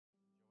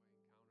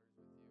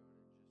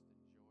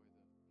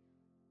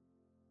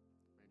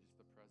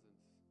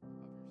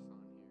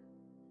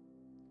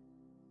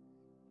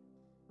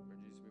Lord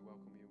Jesus, we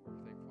welcome you. We're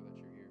thankful that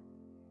you're here.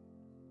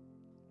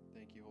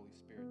 Thank you, Holy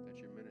Spirit, that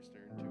you're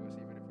ministering to us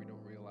even if we don't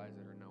realize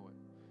it or know it.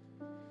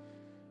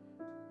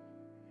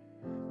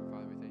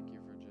 Father, we thank you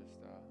for just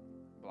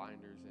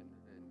blinders and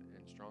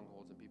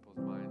strongholds in people's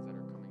minds that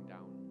are coming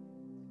down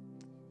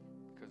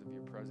because of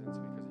your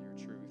presence, because of your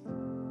truth.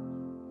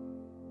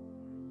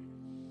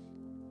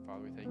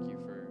 Father, we thank you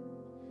for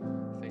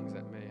things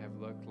that may have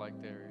looked like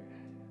they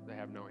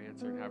have no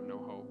answer and have no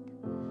hope.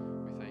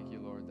 We thank you,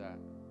 Lord, that,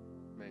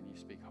 man, you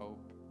speak hope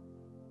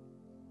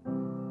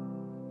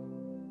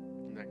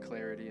and that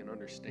clarity and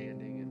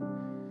understanding and,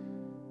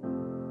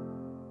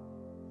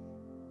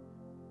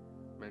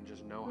 man,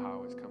 just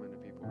know-how is coming to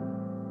people.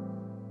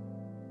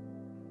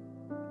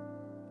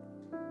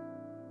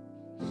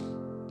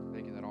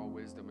 Thank you that all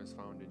wisdom is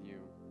found in you.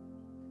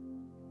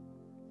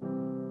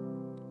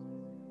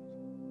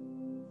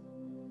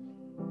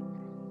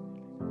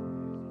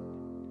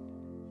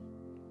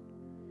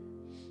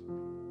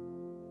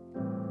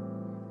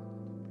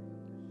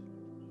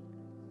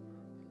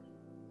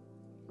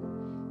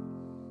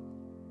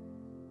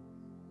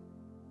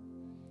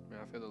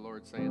 I feel the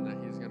Lord saying that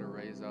he's going to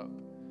raise up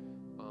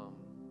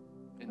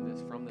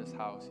from this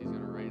house, he's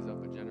going to raise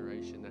up a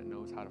generation that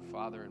knows how to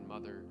father and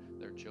mother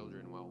their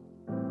children well.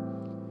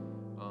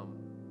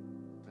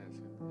 That's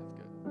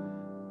good.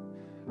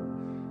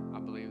 I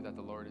believe that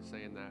the Lord is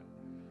saying that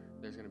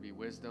there's going to be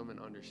wisdom and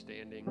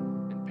understanding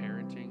in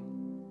parenting,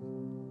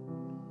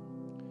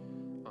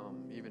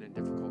 even in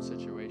difficult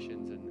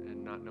situations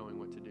and not knowing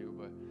what to do.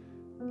 But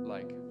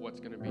like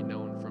what's going to be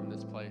known from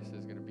this place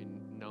is going to be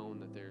known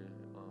that they're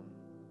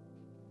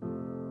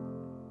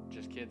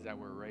just kids that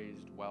were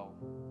raised well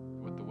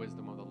with the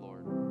wisdom of the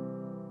Lord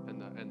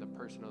and the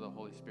person of the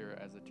Holy Spirit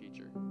as a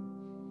teacher.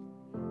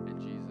 In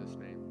Jesus'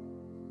 name.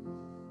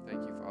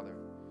 Thank you, Father.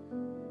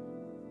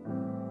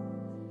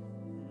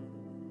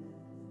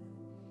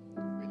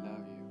 We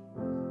love you.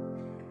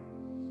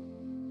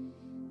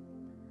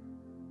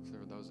 So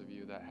for those of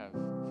you that have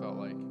felt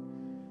like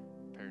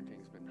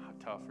parenting's been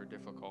tough or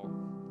difficult,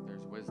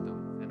 there's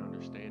wisdom and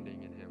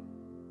understanding in him.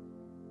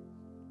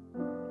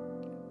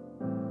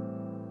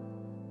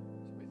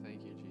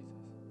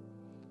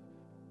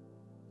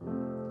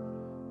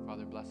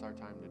 Bless our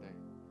time today.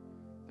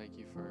 Thank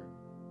you for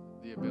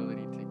the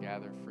ability to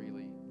gather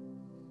freely.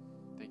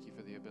 Thank you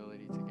for the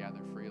ability to gather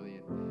freely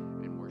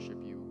and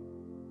worship you.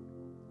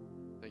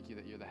 Thank you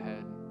that you're the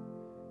head.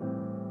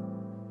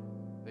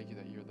 Thank you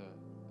that you're the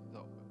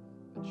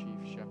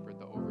chief shepherd,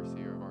 the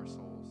overseer of our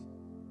souls.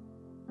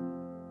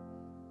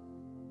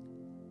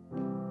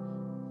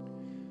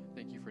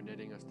 Thank you for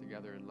knitting us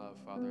together in love,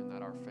 Father, and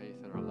that our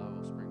faith and our love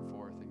will spring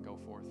forth and go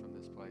forth from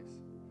this place.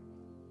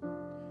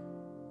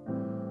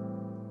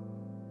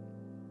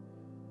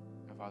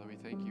 Father, we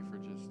thank you for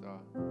just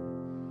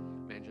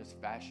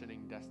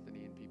fashioning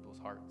destiny in people's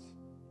hearts.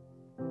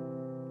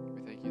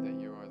 We thank you that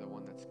you are the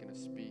one that's going to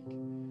speak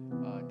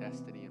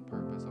destiny and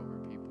purpose over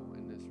people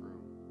in this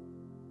room.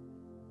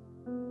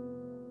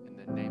 In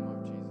the name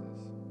of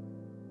Jesus.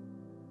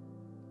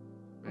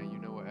 Man, you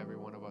know what every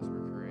one of us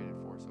were created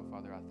for. So,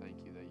 Father, I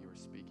thank you that you are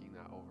speaking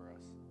that over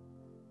us.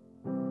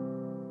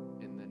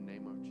 In the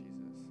name of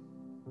Jesus.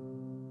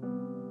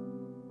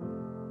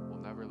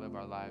 We'll never live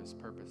our lives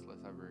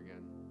purposeless ever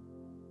again.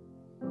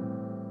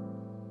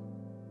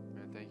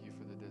 Man, thank you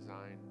for the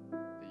design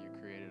that you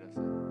created us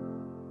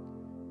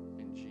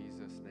in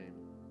Jesus' name.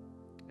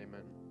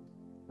 Amen.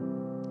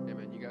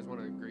 Amen. You guys want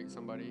to greet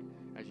somebody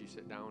as you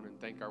sit down and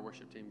thank our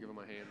worship team? Give them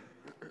a hand.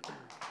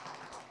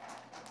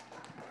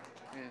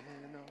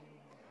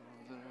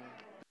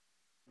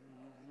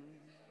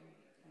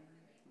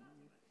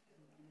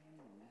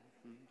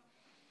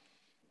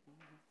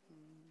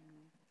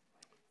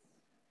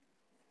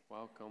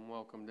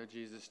 Welcome to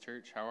Jesus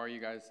Church. How are you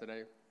guys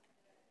today?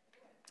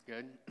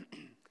 Good.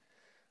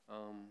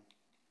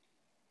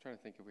 Trying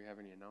to think if we have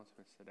any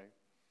announcements today.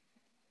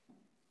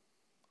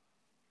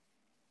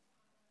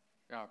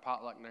 Yeah, our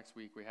potluck next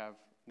week. We have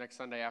next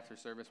Sunday after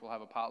service. We'll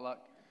have a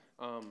potluck.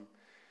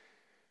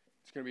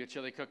 It's going to be a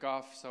chili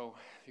cook-off. So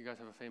if you guys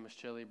have a famous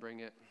chili, bring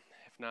it.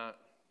 If not,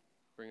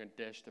 bring a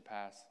dish to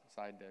pass, a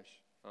side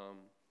dish.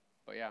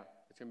 But yeah,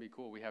 it's going to be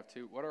cool. We have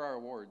two. What are our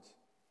awards?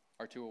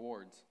 Our two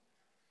awards.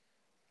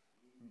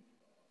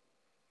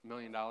 $1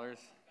 million.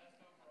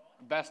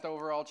 Best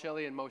overall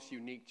chili and most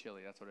unique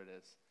chili. That's what it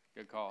is.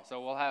 Good call.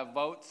 So we'll have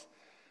votes.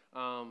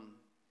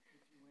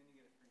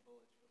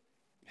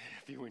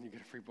 If you win, you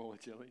get a free bowl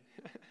of chili.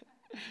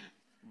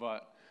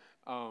 But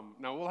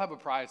no, we'll have a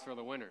prize for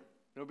the winner.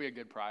 It'll be a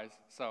good prize.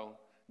 So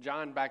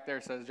John back there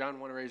says, John,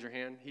 want to raise your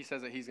hand? He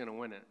says that he's going to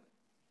win it.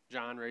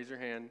 John, raise your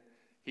hand.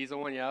 He's the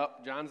one.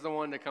 Yep. John's the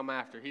one to come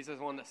after. He's the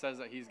one that says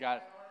that he's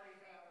got.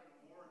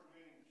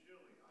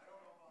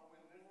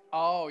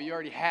 Oh, you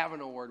already have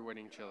an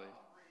award-winning chili.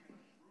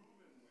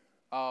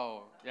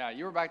 Oh, yeah,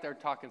 you were back there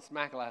talking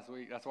smack last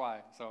week. That's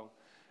why. So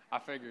I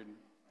figured.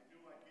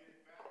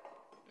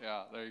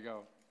 Yeah, there you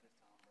go.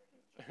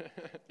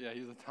 Yeah,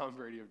 he's the Tom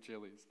Brady of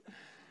chilies,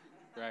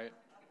 right?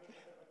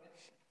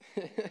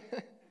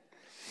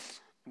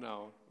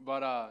 No,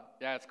 but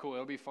yeah, it's cool.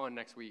 It'll be fun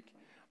next week.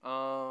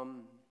 I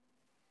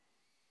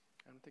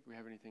don't think we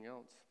have anything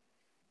else.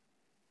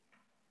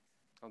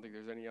 I don't think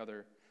there's any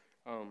other.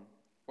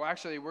 Well,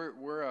 actually,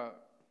 we're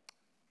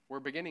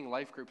beginning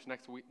life groups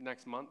next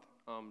month.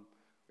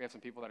 We have some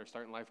people that are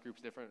starting life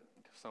groups different.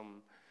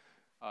 Some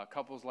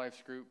couples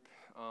life group.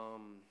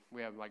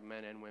 We have like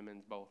men and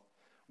women's both.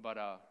 But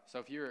so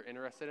if you're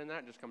interested in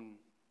that, just come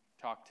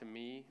talk to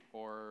me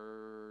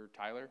or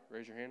Tyler.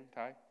 Raise your hand,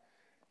 Ty.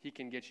 He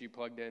can get you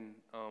plugged in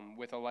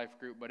with a life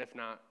group. But if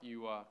not,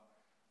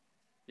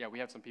 yeah, we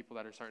have some people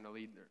that are starting to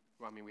lead.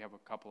 I mean, we have a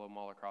couple of them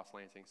all across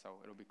Lansing, so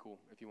it'll be cool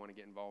if you want to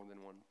get involved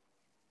in one.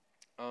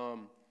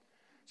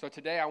 So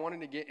today I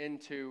wanted to get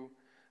into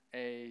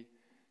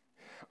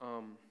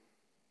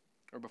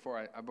or before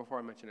I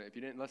mention it, if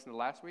you didn't listen to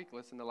last week,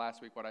 listen to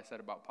last week what I said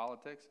about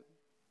politics,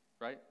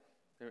 right?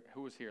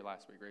 Who was here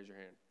last week? Raise your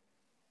hand.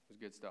 It was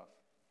good stuff,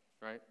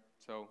 right?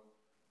 So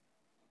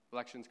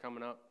elections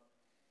coming up,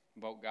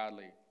 vote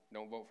godly.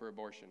 Don't vote for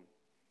abortion,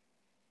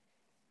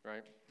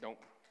 right?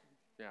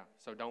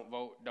 So don't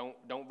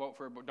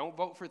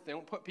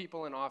put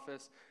people in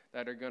office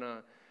that are going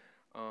to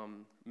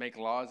make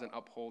laws and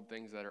uphold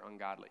things that are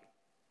ungodly.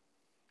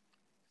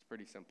 It's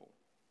pretty simple.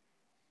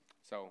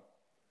 So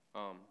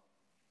I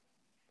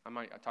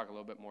might talk a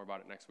little bit more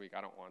about it next week.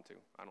 I don't want to.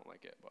 I don't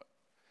like it, but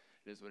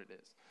it is what it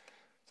is.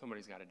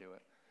 Somebody's got to do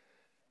it.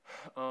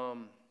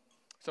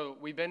 So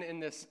we've been in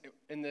this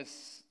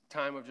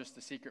time of just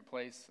the secret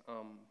place.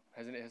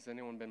 Has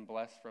anyone been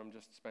blessed from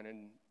just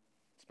spending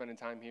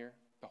time here?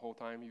 The whole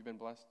time you've been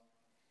blessed?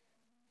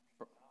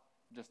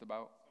 Just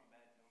about?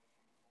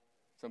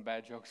 Some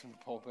bad jokes from the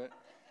pulpit.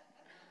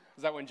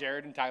 Is that when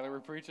Jared and Tyler were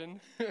preaching?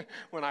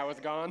 When I was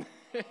gone?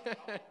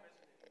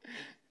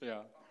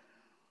 Yeah.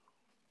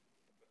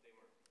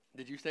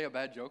 Did you say a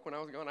bad joke when I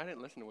was gone? I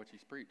didn't listen to what you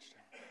preached.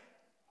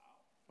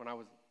 I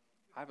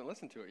haven't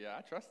listened to it yet.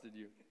 I trusted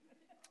you.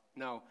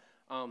 No.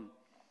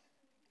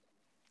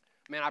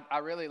 Man, I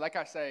really, like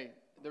I say,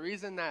 the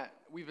reason that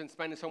we've been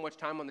spending so much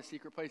time on the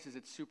secret place is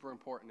it's super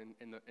important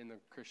in the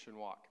Christian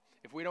walk.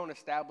 If we don't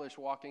establish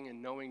walking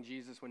and knowing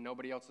Jesus when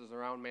nobody else is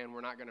around, man,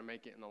 we're not going to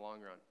make it in the long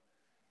run.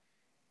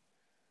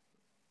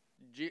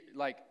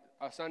 Like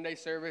a Sunday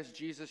service,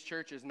 Jesus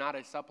Church is not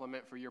a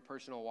supplement for your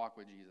personal walk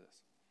with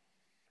Jesus,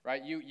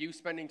 right? You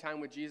spending time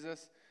with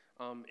Jesus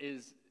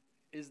is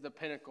the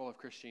pinnacle of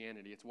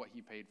Christianity. It's what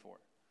he paid for.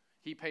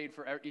 He paid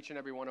for each and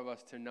every one of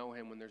us to know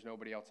him when there's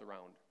nobody else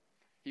around.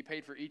 He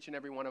paid for each and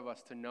every one of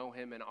us to know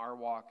him in our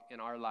walk, in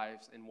our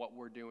lives, in what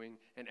we're doing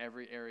in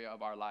every area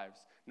of our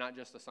lives, not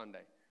just a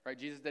Sunday, right?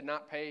 Jesus did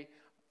not pay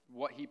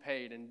what he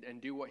paid and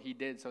do what he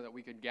did so that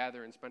we could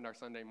gather and spend our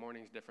Sunday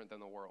mornings different than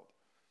the world,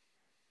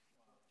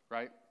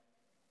 right?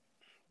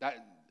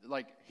 That,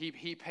 like,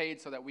 he paid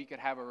so that we could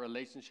have a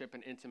relationship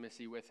and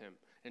intimacy with him,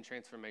 and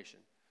transformation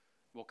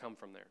will come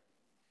from there.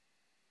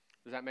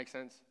 Does that make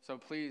sense? So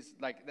please,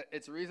 like,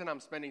 it's the reason I'm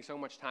spending so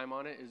much time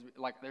on it is,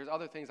 like, there's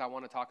other things I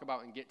want to talk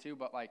about and get to,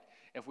 but, like,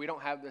 if we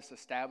don't have this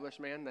established,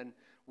 man, then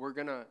we'll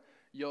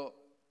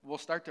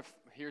start to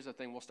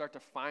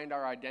find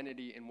our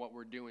identity in what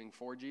we're doing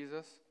for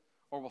Jesus,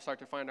 or we'll start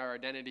to find our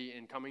identity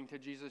in coming to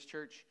Jesus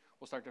Church.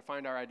 We'll start to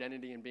find our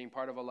identity in being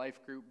part of a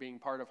life group, being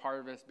part of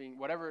Harvest, being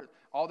whatever,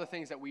 all the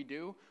things that we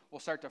do,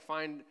 we'll start to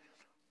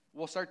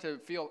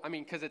feel, I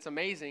mean, because it's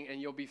amazing, and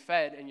you'll be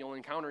fed, and you'll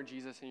encounter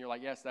Jesus, and you're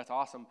like, yes, that's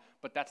awesome,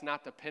 but that's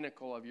not the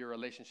pinnacle of your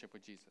relationship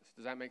with Jesus.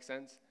 Does that make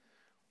sense?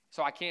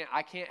 So I can't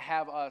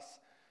have us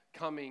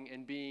coming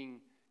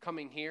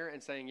here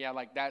and saying, yeah,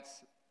 like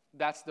that's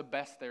the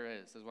best there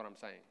is what I'm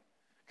saying.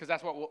 Because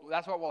that's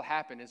what will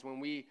happen is when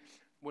we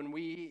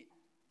believe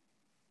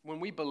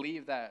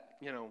that,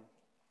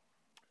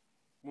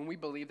 when we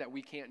believe that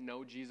we can't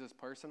know Jesus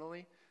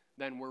personally,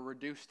 then we're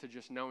reduced to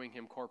just knowing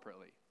him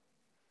corporately.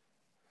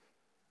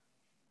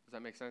 Does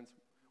that make sense?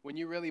 When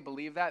you really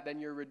believe that, then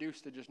you're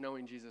reduced to just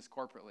knowing Jesus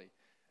corporately.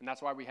 And that's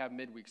why we have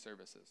midweek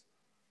services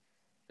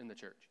in the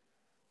church.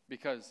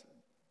 Because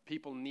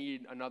people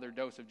need another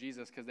dose of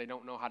Jesus because they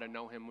don't know how to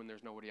know him when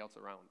there's nobody else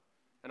around.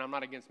 And I'm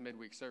not against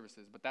midweek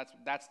services, but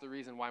that's the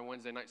reason why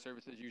Wednesday night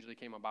services usually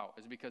came about,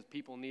 is because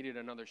people needed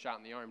another shot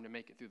in the arm to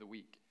make it through the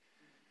week.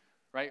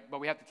 Right? But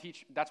we have to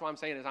teach. That's what I'm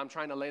saying is I'm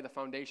trying to lay the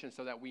foundation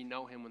so that we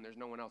know him when there's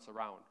no one else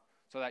around.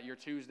 So that your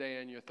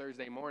Tuesday and your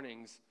Thursday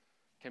mornings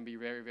can be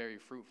very, very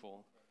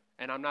fruitful.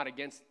 And I'm not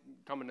against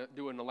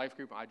doing the life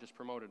group. I just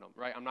promoted them,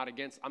 right? I'm not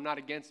against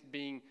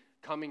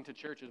coming to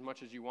church as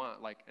much as you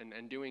want, like,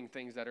 and doing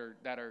things that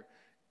are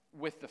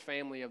with the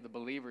family of the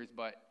believers,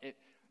 but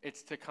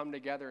it's to come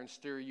together and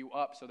stir you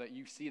up so that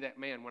you see that,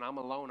 man, when I'm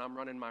alone, I'm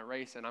running my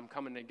race, and I'm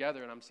coming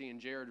together, and I'm seeing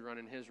Jared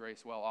running his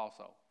race well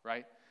also,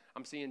 right?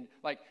 I'm seeing,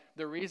 like,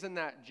 the reason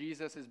that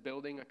Jesus is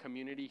building a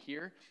community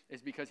here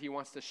is because he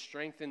wants to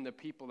strengthen the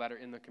people that are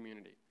in the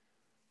community.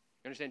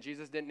 You understand?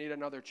 Jesus didn't need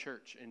another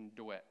church in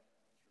DeWitt,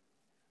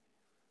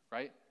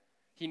 right?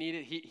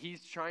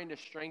 He's trying to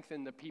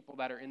strengthen the people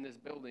that are in this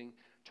building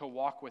to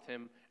walk with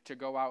him, to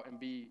go out and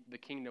be the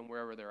kingdom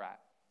wherever they're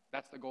at.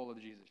 That's the goal of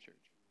the Jesus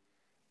Church,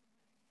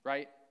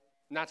 right?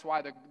 And that's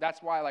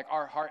why like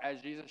our heart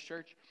as Jesus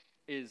Church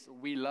is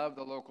we love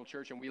the local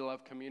church and we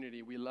love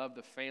community. We love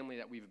the family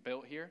that we've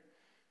built here,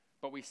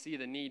 but we see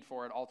the need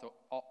for it also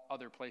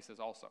other places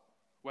also,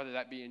 whether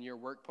that be in your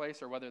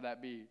workplace or whether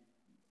that be,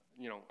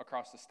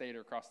 across the state or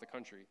across the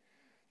country.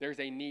 There's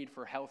a need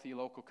for healthy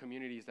local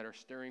communities that are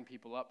stirring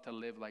people up to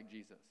live like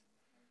Jesus.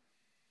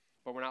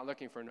 But we're not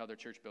looking for another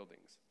church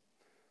buildings.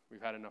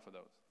 We've had enough of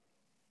those.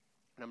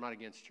 And I'm not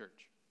against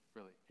church,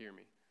 really, hear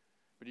me.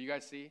 But do you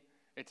guys see?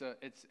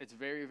 It's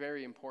very,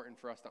 very important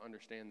for us to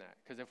understand that.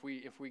 Because if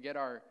we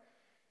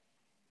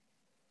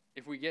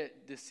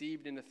get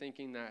deceived into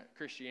thinking that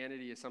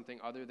Christianity is something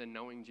other than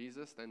knowing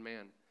Jesus, then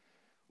man,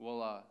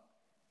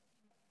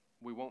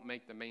 we won't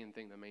make the main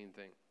thing.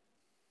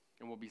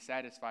 And we'll be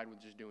satisfied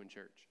with just doing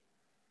church.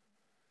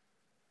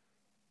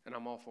 And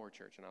I'm all for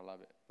church, and I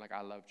love it. Like,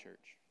 I love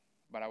church.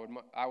 But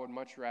I would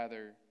much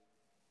rather,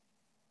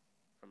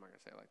 I'm not going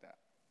to say it like that.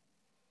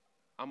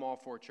 I'm all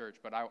for church,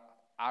 but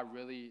I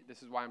really,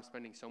 this is why I'm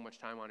spending so much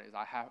time on it, is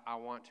I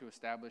want to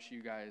establish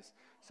you guys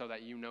so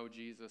that you know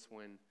Jesus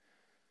when,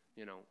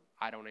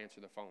 I don't answer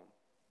the phone,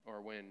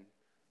 or when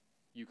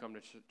you come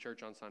to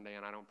church on Sunday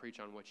and I don't preach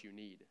on what you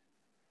need.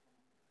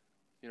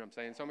 You know what I'm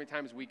saying? So many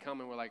times we come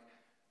and we're like,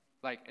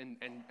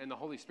 and the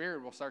Holy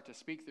Spirit will start to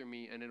speak through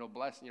me, and it'll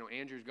bless,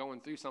 Andrew's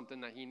going through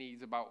something that he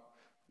needs about,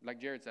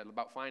 like Jared said,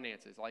 about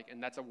finances.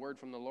 And that's a word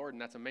from the Lord,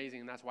 and that's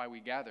amazing, and that's why we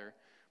gather.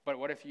 But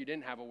what if you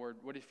didn't have a word?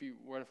 What if it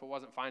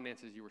wasn't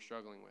finances you were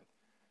struggling with?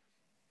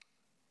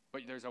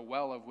 But there's a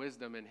well of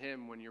wisdom in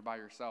him when you're by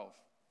yourself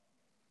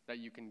that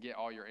you can get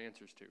all your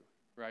answers to,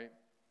 right?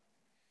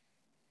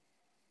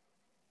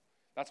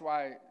 That's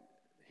why,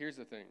 here's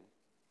the thing.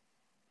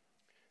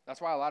 That's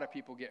why a lot of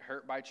people get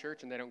hurt by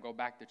church and they don't go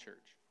back to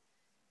church.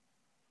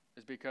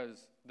 It's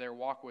because their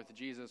walk with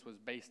Jesus was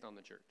based on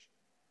the church.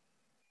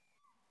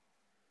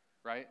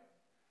 Right?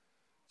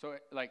 So,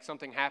 like,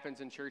 something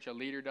happens in church, a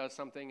leader does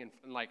something, and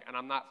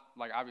I'm not,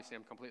 obviously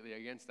I'm completely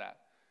against that.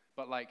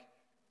 But,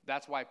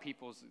 that's why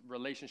people's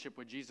relationship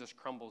with Jesus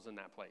crumbles in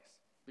that place.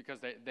 Because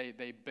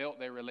they built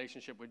their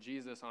relationship with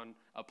Jesus on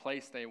a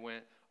place they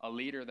went, a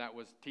leader that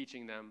was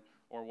teaching them,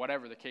 or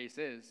whatever the case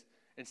is,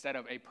 instead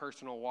of a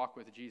personal walk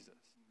with Jesus.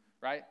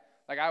 Right?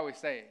 Like I always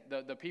say,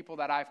 the people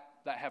that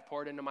have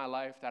poured into my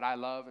life, that I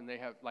love, and they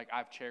have,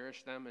 I've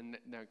cherished them, and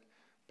the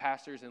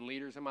pastors and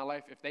leaders in my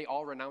life, if they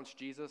all renounce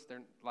Jesus,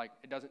 they're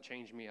it doesn't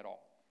change me at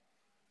all.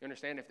 You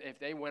understand? If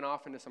they went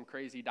off into some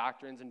crazy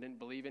doctrines and didn't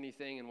believe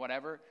anything and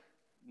whatever,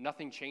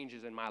 nothing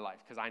changes in my life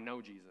because I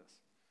know Jesus.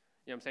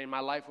 You know what I'm saying? My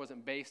life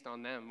wasn't based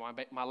on them.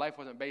 My life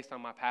wasn't based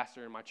on my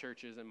pastor and my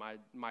churches and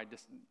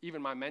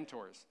even my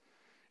mentors.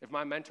 If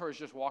my mentors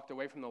just walked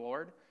away from the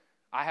Lord,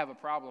 I have a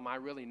problem. I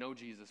really know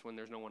Jesus when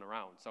there's no one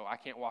around. So I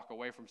can't walk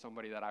away from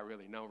somebody that I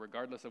really know,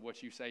 regardless of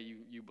what you say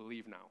you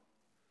believe now.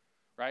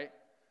 Right?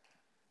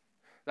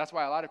 That's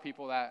why a lot of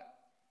people that,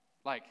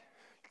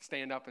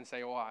 stand up and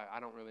say, oh, I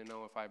don't really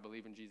know if I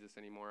believe in Jesus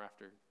anymore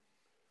after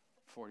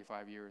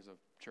 45 years of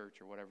church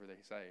or whatever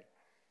they say.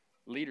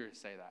 Leaders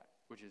say that,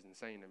 which is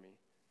insane to me.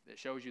 It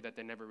shows you that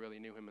they never really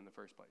knew him in the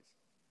first place.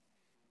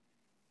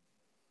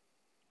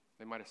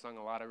 They might have sung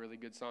a lot of really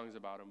good songs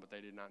about him, but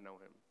they did not know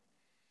him.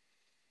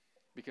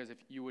 Because if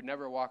you would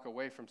never walk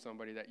away from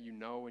somebody that you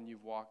know and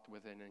you've walked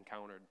with and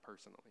encountered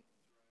personally.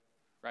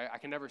 Right? I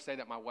can never say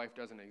that my wife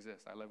doesn't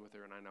exist. I live with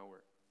her and I know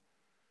her.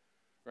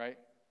 Right?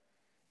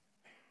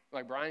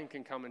 Like Brian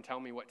can come and tell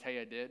me what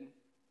Taya did,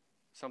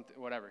 something,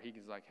 whatever.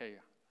 He's like, hey,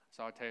 I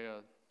saw Taya,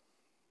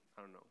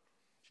 I don't know.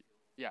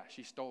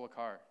 She stole a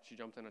car. She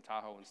jumped in a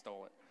Tahoe and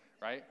stole it.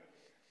 Right?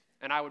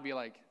 And I would be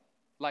like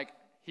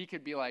he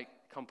could be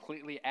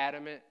completely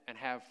adamant and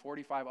have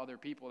 45 other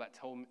people that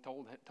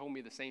told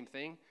me the same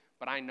thing,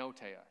 but I know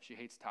Taya. She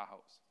hates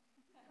Tahoes.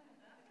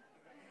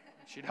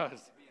 She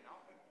does.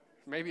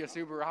 Maybe a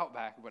Subaru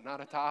Outback, but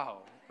not a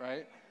Tahoe,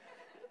 right?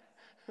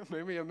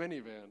 Maybe a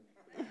minivan.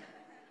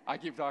 I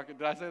keep talking.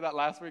 Did I say that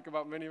last week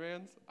about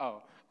minivans?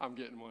 Oh, I'm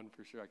getting one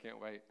for sure. I can't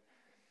wait.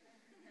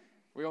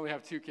 We only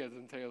have 2 kids,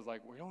 and Taya's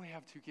like, we only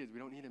have 2 kids. We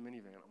don't need a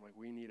minivan. I'm like,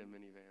 we need a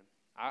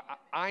minivan.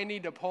 I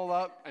need to pull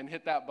up and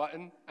hit that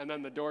button, and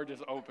then the door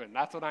just open.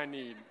 That's what I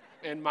need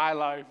in my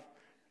life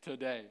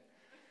today.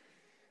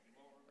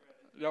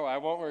 No, I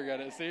won't regret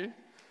it. See?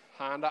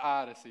 Honda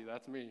Odyssey.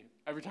 That's me.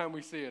 Every time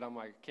we see it, I'm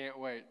like, can't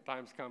wait.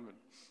 Time's coming.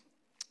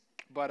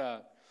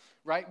 But,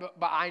 right?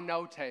 But I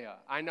know Taya.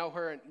 I know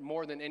her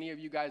more than any of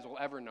you guys will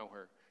ever know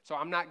her. So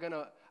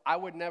I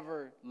would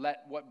never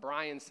let what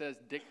Brian says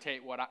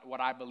dictate what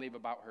I believe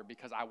about her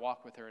because I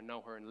walk with her and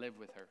know her and live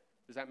with her.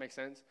 Does that make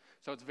sense?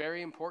 So it's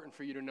very important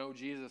for you to know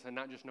Jesus and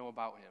not just know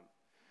about him.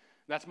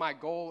 That's my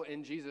goal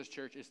in Jesus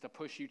Church, is to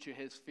push you to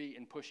his feet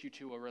and push you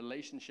to a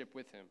relationship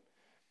with him.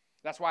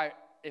 That's why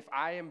if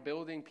I am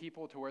building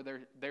people to where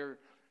they're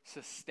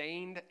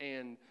sustained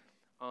and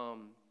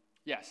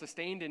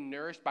sustained and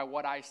nourished by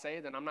what I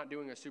say, then I'm not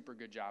doing a super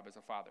good job as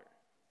a father.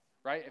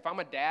 Right? If I'm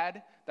a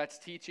dad that's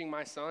teaching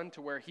my son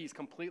to where he's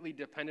completely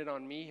dependent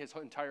on me his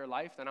entire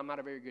life, then I'm not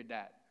a very good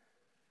dad.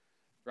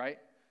 Right?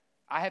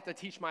 I have to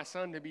teach my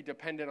son to be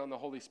dependent on the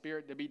Holy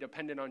Spirit, to be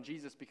dependent on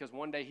Jesus, because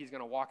one day he's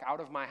going to walk out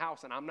of my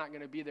house and I'm not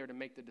going to be there to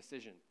make the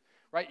decision,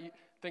 right?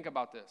 Think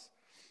about this.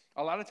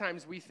 A lot of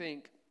times we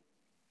think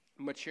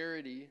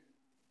maturity,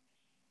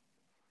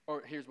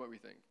 or here's what we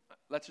think.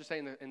 Let's just say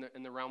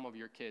in the realm of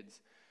your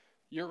kids.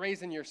 You're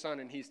raising your son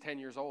and he's 10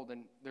 years old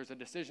and there's a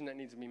decision that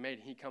needs to be made.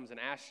 He comes and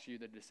asks you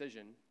the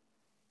decision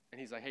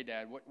and he's like, hey,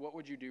 Dad, what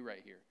would you do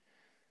right here?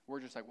 We're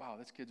just like, wow,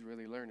 this kid's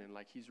really learning.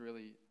 Like he's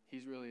really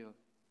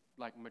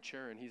like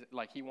mature and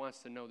he wants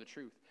to know the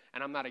truth.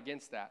 And I'm not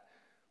against that.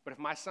 But if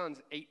my son's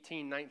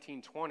 18,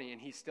 19, 20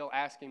 and he's still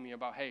asking me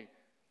about, hey,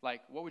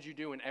 like what would you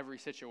do in every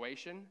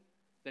situation?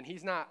 Then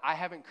I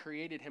haven't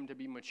created him to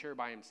be mature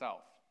by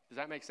himself. Does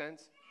that make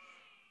sense?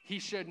 He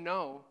should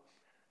know.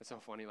 It's so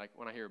funny, like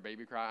when I hear a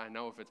baby cry, I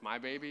know if it's my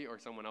baby or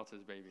someone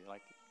else's baby.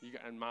 Like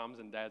and moms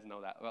and dads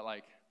know that. But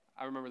like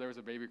I remember there was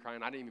a baby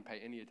crying. I didn't even pay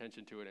any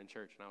attention to it in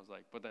church. And I was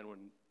like, but then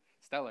when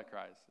Stella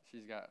cries,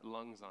 she's got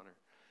lungs on her.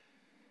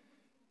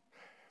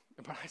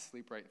 But I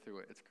sleep right through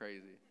it. It's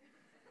crazy.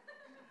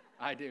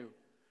 I do.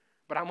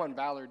 But I'm on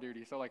Valor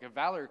duty. So like if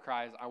Valor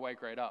cries, I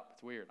wake right up.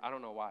 It's weird. I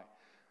don't know why.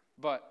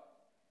 But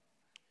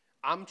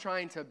I'm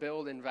trying to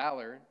build in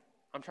Valor.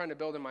 I'm trying to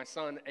build in my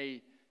son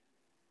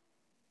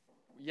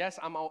yes,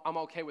 I'm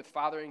okay with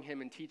fathering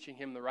him and teaching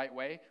him the right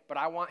way, but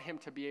I want him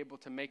to be able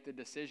to make the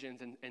decisions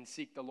and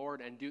seek the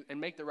Lord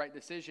and make the right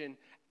decision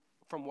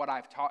from what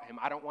I've taught him.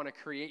 I don't want to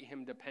create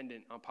him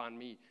dependent upon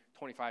me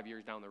 25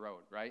 years down the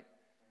road, right?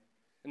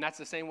 And that's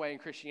the same way in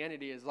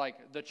Christianity is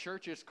like the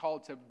church is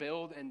called to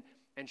build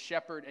and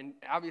shepherd and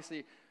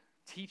obviously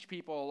teach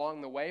people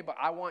along the way, but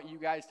I want you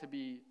guys to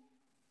be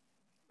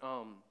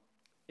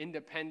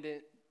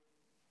independent,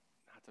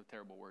 that's a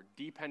terrible word,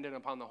 dependent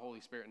upon the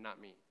Holy Spirit and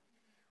not me.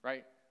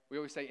 Right? We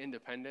always say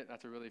independent.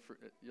 That's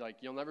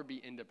you'll never be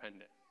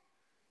independent.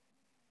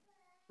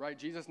 Right?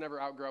 Jesus never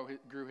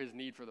outgrew his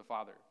need for the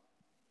Father.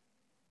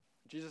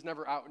 Jesus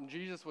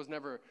was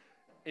never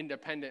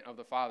independent of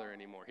the Father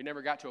anymore. He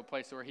never got to a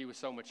place where he was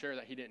so mature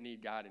that he didn't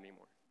need God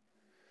anymore.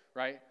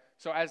 Right?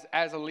 So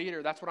as a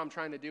leader, that's what I'm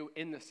trying to do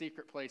in the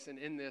secret place and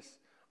in this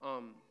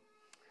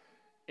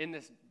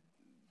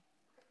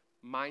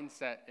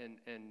mindset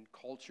and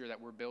culture that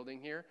we're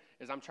building here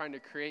is I'm trying to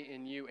create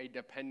in you a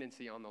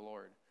dependency on the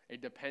Lord, a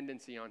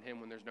dependency on him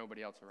when there's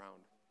nobody else around.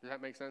 Does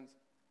that make sense?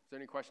 Is there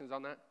any questions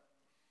on that?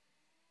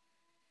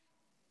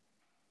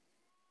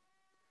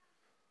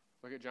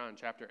 Look at John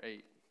chapter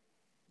 8.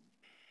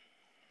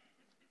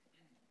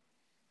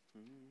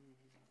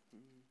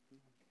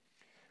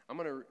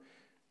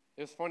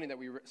 It was funny that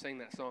we sang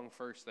that song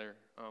first there.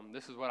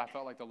 This is what I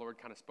felt like the Lord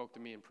kind of spoke to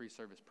me in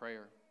pre-service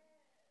prayer.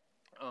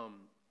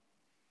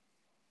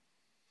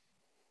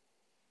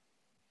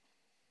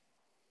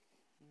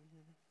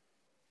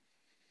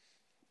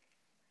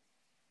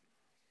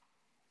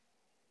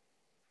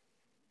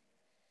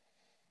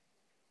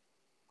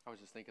 I was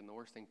just thinking the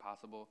worst thing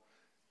possible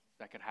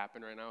that could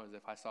happen right now is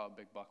if I saw a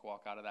big buck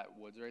walk out of that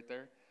woods right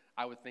there,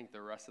 I would think the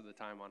rest of the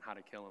time on how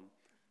to kill him.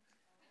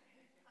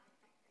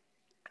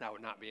 And I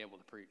would not be able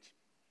to preach.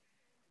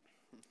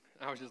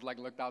 I was just like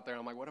looked out there.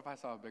 I'm like, what if I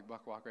saw a big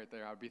buck walk right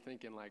there? I would be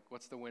thinking like,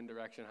 what's the wind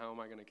direction? How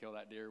am I going to kill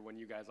that deer when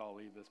you guys all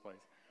leave this place?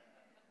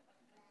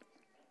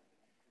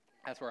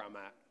 That's where I'm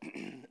at.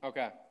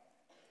 Okay.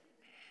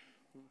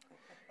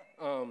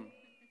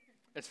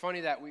 It's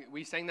funny that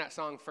we sang that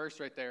song first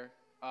right there.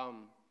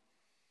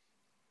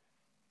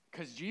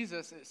 Because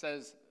Jesus, it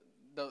says,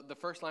 the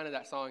first line of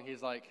that song,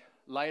 he's like,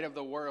 light of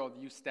the world,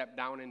 you step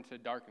down into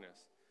darkness.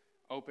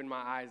 Open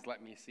my eyes,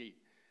 let me see.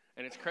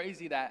 And it's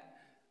crazy that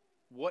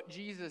what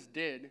Jesus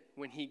did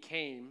when he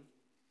came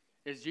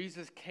is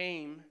Jesus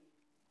came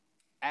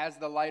as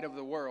the light of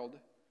the world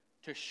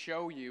to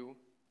show you,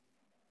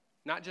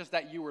 not just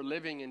that you were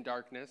living in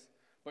darkness,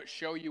 but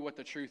show you what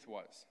the truth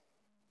was.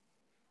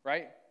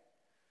 Right?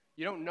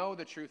 You don't know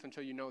the truth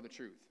until you know the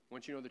truth.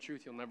 Once you know the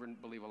truth, you'll never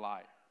believe a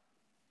lie.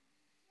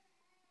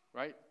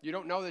 Right? You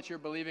don't know that you're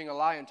believing a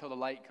lie until the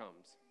light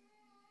comes.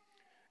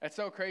 It's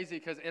so crazy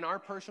because in our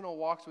personal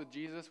walks with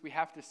Jesus, we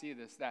have to see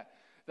this, that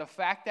the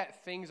fact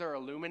that things are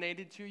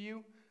illuminated to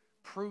you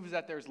proves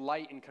that there's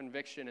light and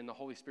conviction and the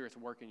Holy Spirit's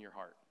work in your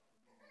heart.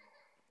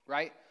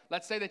 Right?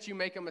 Let's say that you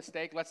make a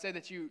mistake. Let's say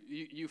that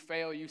you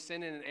fail, you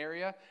sin in an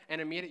area, and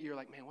immediately you're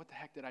like, man, what the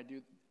heck did I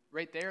do?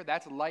 Right there,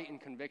 that's light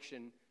and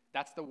conviction.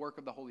 That's the work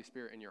of the Holy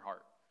Spirit in your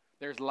heart.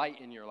 There's light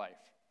in your life.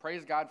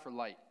 Praise God for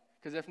light.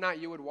 Because if not,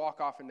 you would walk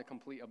off into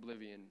complete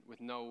oblivion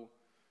with no,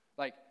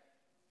 and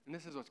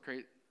this is what's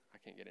crazy. I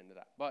can't get into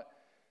that. But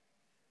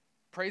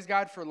praise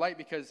God for light,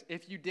 because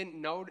if you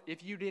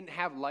didn't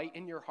have light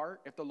in your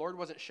heart, if the Lord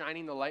wasn't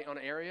shining the light on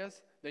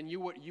areas, then you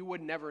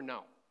would never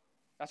know.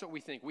 That's what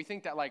we think. We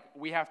think that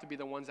we have to be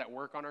the ones that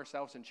work on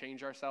ourselves and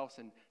change ourselves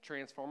and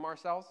transform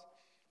ourselves.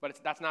 But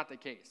that's not the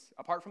case.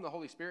 Apart from the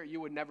Holy Spirit,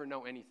 you would never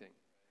know anything.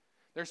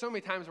 There's so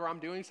many times where I'm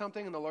doing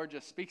something and the Lord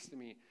just speaks to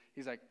me.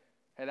 He's like,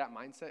 hey, that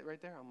mindset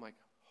right there? I'm like,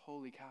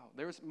 holy cow.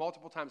 There was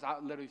multiple times I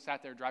literally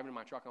sat there driving in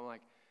my truck. I'm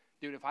like,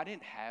 dude, if I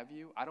didn't have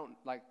you,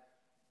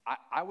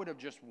 I would have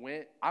just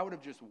went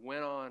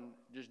on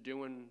just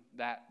doing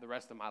that the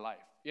rest of my life.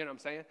 You know what I'm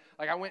saying?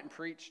 Like I went and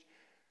preached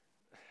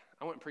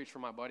for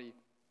my buddy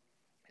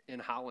in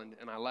Holland,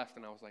 and I left,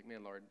 and I was like,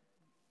 man, Lord,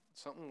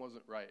 something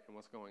wasn't right in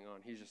what's going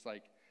on. He's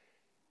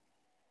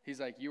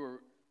like, you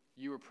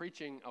were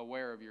preaching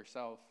aware of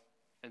yourself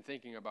and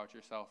thinking about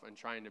yourself and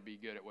trying to be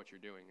good at what you're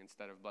doing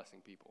instead of blessing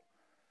people.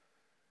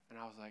 And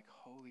I was like,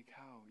 holy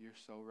cow, you're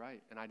so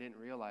right. And I didn't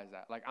realize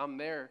that. Like I'm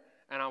there,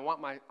 and I want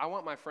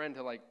my friend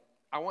to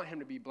I want him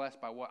to be blessed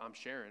by what I'm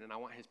sharing, and I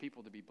want his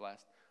people to be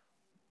blessed.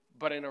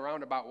 But in a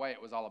roundabout way,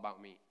 it was all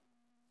about me,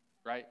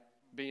 right?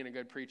 Being a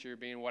good preacher,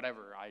 being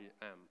whatever I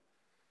am.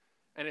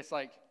 And it's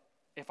like,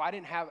 if I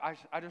didn't have,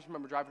 I just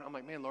remember driving, I'm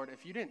like, man, Lord,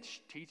 if you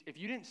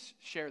didn't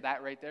share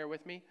that right there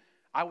with me,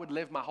 I would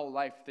live my whole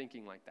life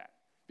thinking like that.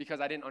 Because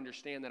I didn't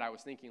understand that I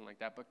was thinking like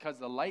that. Because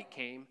the light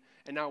came,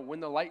 and now when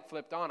the light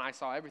flipped on, I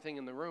saw everything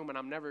in the room, and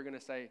I'm never going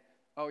to say,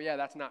 oh yeah,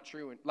 that's not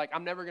true. And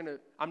I'm never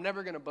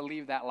going to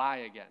believe that lie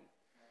again.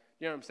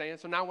 You know what I'm saying?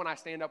 So now when I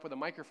stand up with a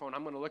microphone,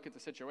 I'm going to look at the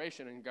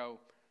situation and go,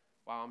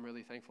 wow, I'm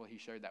really thankful he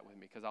shared that with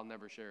me, because I'll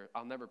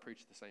never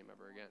preach the same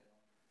ever again.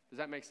 Does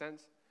that make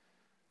sense?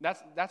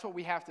 That's what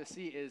we have to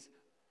see is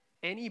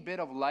any bit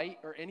of light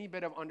or any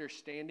bit of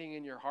understanding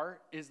in your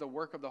heart is the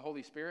work of the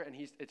Holy Spirit,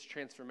 and it's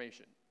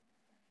transformation.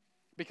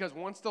 Because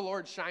once the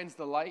Lord shines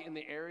the light in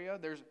the area,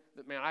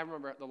 I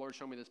remember the Lord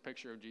showed me this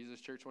picture of Jesus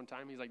Church one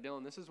time. He's like,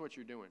 Dylan, this is what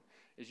you're doing,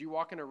 is you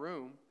walk in a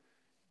room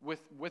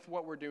with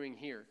what we're doing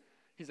here.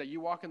 He's like, you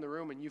walk in the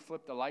room and you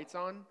flip the lights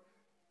on,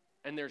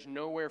 and there's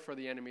nowhere for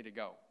the enemy to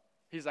go.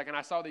 He's like, and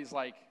I saw these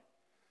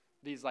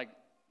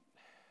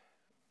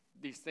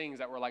things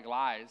that were like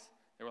lies.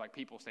 They were like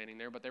people standing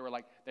there, but they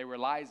were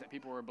lies that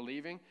people were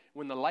believing.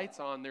 When the light's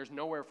on, there's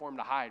nowhere for them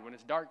to hide. When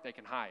it's dark, they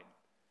can hide,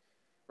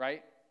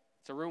 right?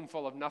 It's a room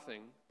full of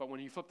nothing, but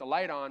when you flip the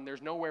light on,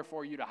 there's nowhere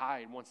for you to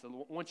hide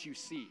once you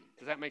see.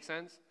 Does that make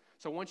sense?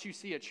 So once you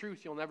see a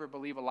truth, you'll never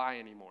believe a lie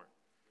anymore.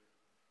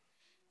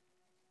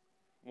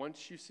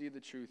 Once you see the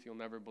truth, you'll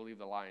never believe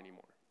the lie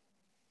anymore.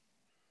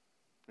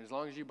 And as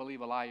long as you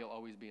believe a lie, you'll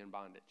always be in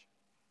bondage.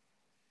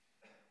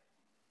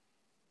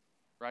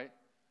 Right?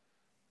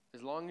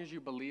 As long as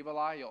you believe a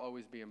lie, you'll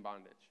always be in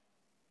bondage.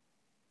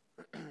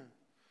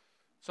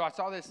 So I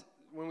saw this,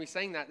 when we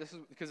sang that, this is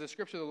because the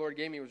scripture the Lord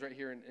gave me was right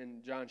here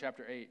in John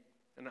chapter 8.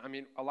 And I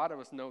mean, a lot of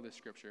us know this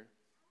scripture.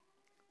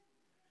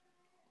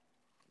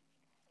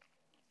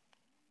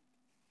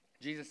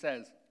 Jesus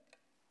says,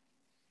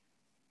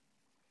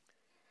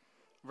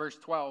 verse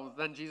 12,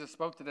 then Jesus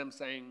spoke to them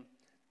saying,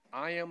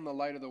 I am the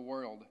light of the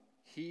world.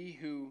 He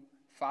who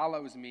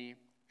follows me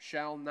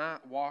shall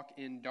not walk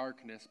in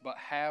darkness, but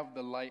have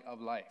the light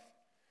of life.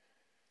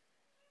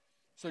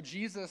 So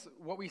Jesus,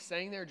 what we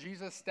sang there,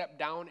 Jesus stepped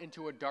down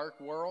into a dark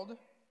world,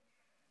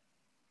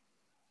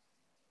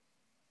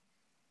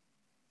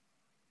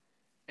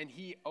 and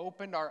he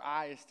opened our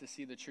eyes to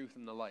see the truth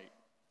and the light.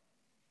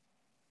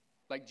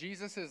 Like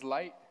Jesus'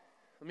 light,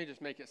 let me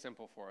just make it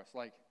simple for us.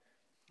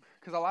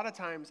 Because a lot of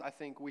times I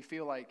think we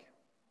feel like,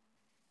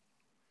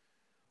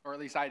 or at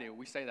least I do,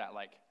 we say that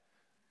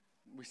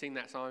we sing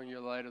that song, you're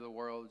the light of the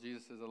world,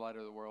 Jesus is the light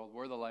of the world.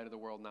 We're the light of the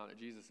world now that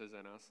Jesus is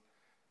in us,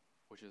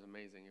 which is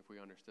amazing if we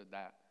understood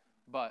that.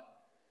 But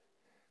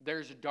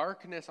there's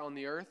darkness on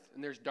the earth,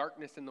 and there's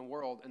darkness in the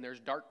world, and there's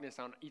darkness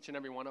on each and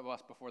every one of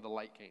us before the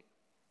light came.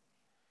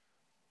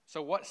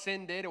 So what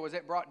sin did was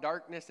it brought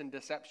darkness and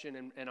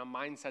deception and a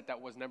mindset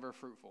that was never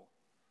fruitful.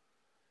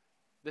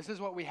 This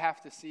is what we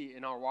have to see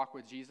in our walk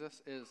with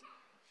Jesus is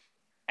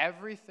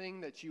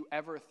everything that you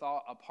ever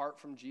thought apart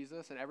from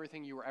Jesus and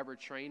everything you were ever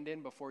trained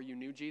in before you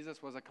knew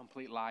Jesus was a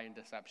complete lie and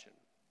deception.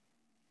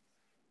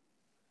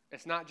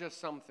 It's not just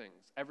some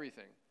things,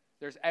 everything.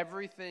 There's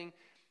everything.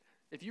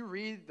 If you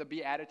read the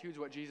Beatitudes,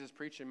 what Jesus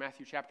preached in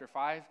Matthew chapter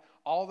 5,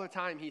 all the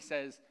time he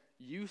says,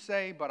 you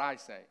say, but I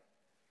say.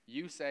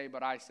 You say,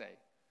 but I say.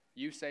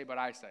 You say, but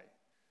I say.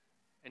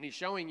 And he's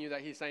showing you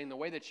that he's saying the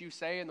way that you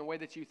say and the way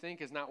that you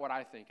think is not what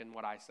I think and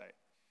what I say.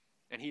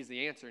 And he's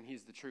the answer and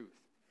he's the truth.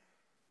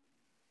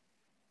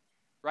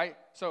 Right?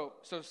 So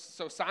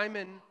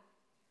Simon,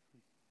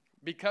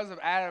 because of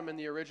Adam and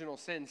the original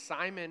sin,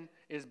 Simon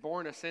is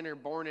born a sinner,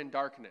 born in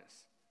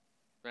darkness.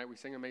 Right? We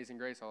sing Amazing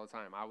Grace all the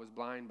time. I was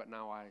blind, but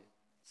now I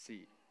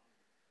see.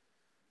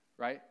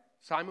 Right?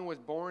 Simon was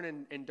born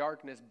in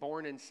darkness,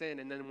 born in sin,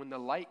 and then when the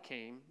light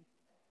came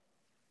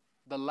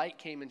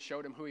and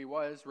showed him who he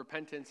was,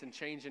 repentance and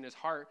change in his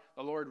heart.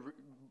 The Lord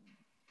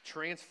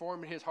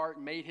transformed his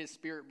heart, made his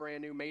spirit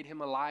brand new, made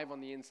him alive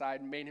on the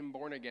inside, made him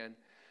born again.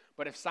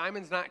 But if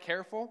Simon's not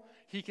careful,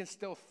 he can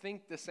still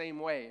think the same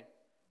way.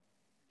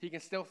 He can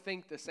still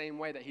think the same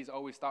way that he's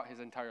always thought his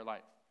entire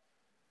life.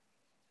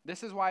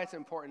 This is why it's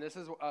important. This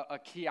is a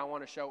key I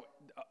want to show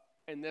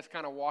in this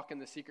kind of walk in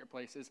the secret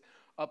place is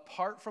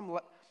apart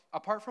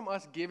from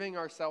us giving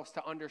ourselves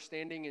to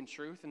understanding and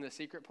truth in the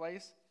secret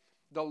place,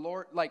 the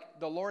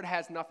Lord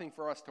has nothing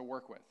for us to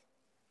work with.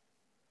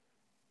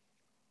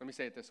 Let me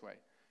say it this way.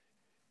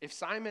 If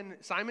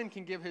Simon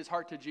can give his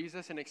heart to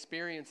Jesus and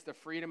experience the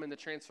freedom and the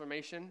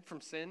transformation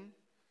from sin,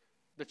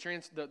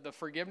 the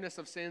forgiveness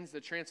of sins,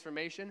 the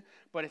transformation.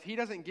 But if he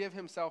doesn't give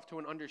himself to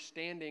an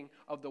understanding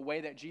of the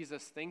way that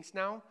Jesus thinks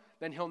now,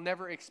 then he'll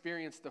never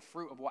experience the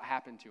fruit of what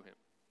happened to him.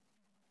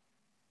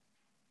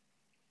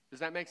 Does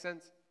that make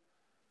sense?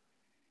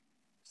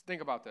 Just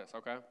think about this,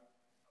 okay?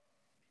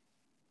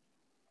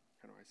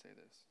 How do I say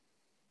this?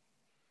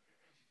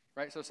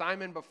 Right, so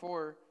Simon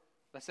before,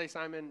 let's say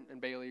Simon and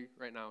Bailey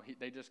right now,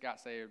 they just got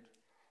saved,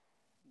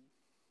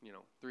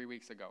 3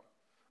 weeks ago,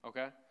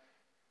 okay?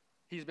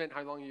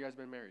 How long have you guys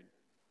been married?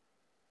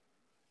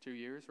 2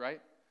 years, right?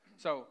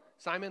 So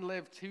Simon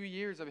lived 2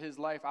 years of his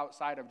life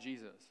outside of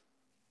Jesus.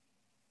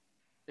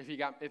 If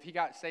he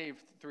got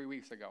saved 3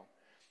 weeks ago.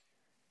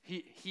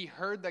 He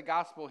heard the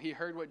gospel, he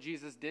heard what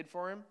Jesus did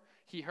for him,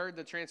 he heard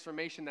the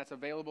transformation that's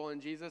available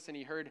in Jesus, and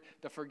he heard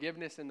the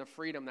forgiveness and the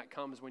freedom that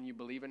comes when you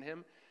believe in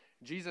him.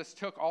 Jesus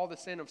took all the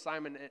sin of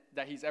Simon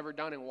that he's ever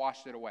done and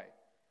washed it away.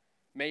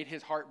 Made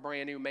his heart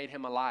brand new, made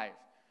him alive.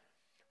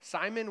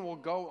 Simon will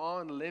go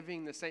on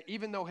living the same,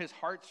 even though his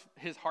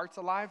heart's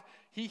alive,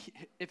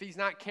 if he's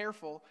not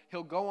careful,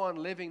 he'll go on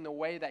living the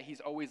way that he's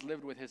always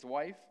lived with his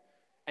wife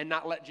and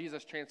not let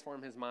Jesus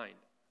transform his mind.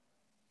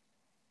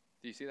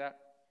 Do you see that?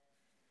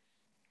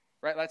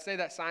 Right? Let's say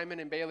that Simon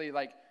and Bailey,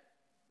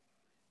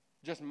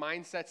 just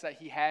mindsets that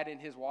he had in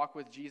his walk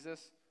with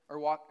Jesus,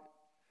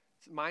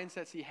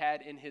 mindsets he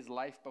had in his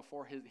life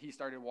before he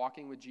started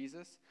walking with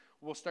Jesus,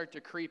 will start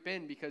to creep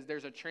in because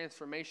there's a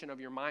transformation of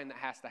your mind that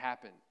has to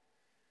happen.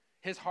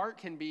 His heart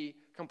can be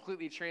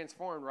completely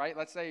transformed, right?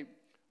 Let's say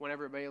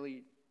whenever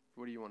Bailey,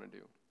 what do you want to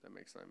do that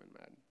makes Simon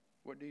mad?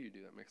 What do you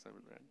do that makes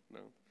Simon mad? No.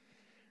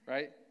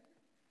 Right?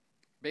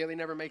 Bailey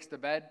never makes the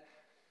bed.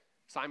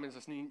 Simon's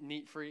a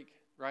neat freak,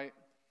 right?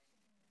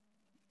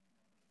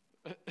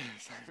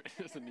 Simon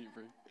is a neat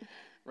freak,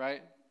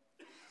 right?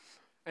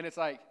 And it's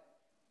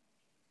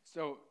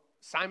so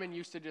Simon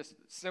used to just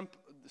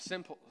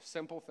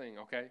simple thing,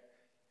 okay?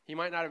 He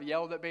might not have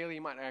yelled at Bailey, he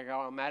might not have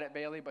got mad at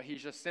Bailey, but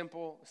he's just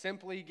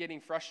simply getting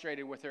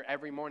frustrated with her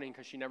every morning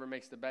because she never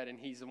makes the bed, and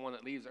he's the one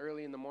that leaves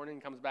early in the morning,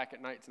 comes back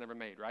at night, it's never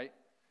made, right?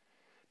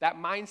 That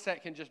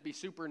mindset can just be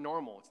super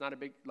normal. It's not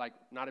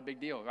a big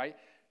deal, right?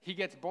 He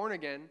gets born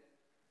again.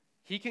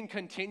 He can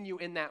continue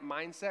in that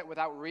mindset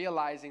without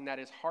realizing that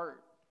his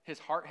heart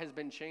has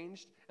been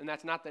changed, and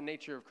that's not the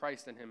nature of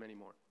Christ in him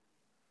anymore.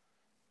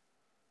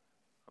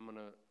 I'm going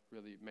to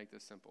really make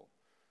this simple.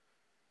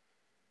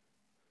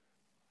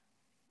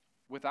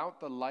 Without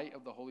the light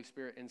of the Holy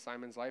Spirit in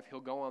Simon's life, he'll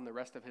go on the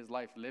rest of his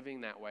life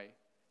living that way.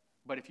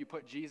 But if you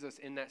put Jesus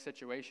in that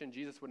situation,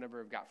 Jesus would never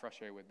have got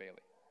frustrated with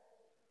Bailey.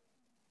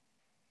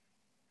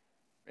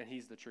 And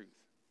he's the truth.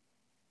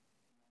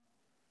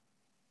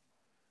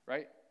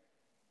 Right?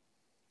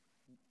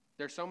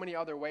 There's so many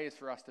other ways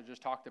for us to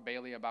just talk to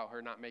Bailey about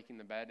her not making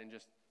the bed and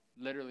just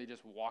literally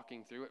just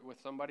walking through it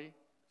with somebody,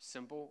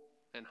 simple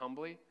and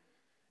humbly,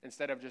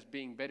 instead of just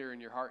being bitter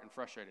in your heart and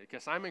frustrated.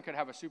 Because Simon could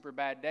have a super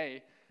bad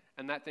day,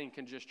 and that thing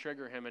can just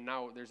trigger him, and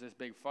now there's this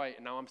big fight,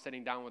 and now I'm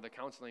sitting down with a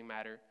counseling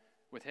matter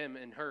with him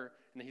and her,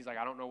 and he's like,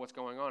 I don't know what's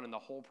going on, and the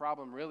whole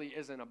problem really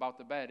isn't about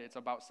the bed. It's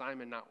about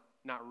Simon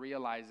not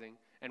realizing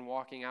and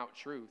walking out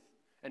truth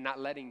and not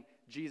letting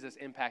Jesus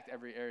impact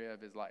every area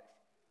of his life.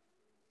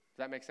 Does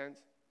that make sense?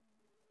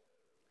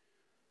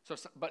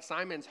 But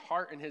Simon's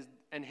heart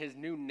and his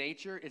new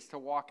nature is to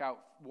walk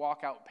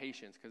out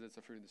patience because it's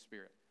a fruit of the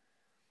Spirit.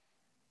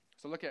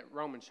 So look at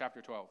Romans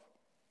chapter 12.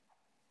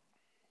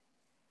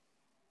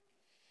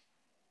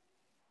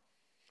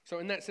 So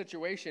in that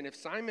situation,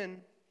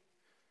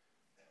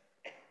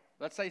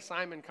 let's say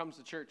Simon comes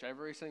to church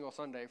every single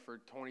Sunday for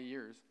 20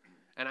 years,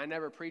 and I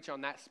never preach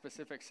on that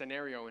specific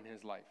scenario in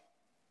his life.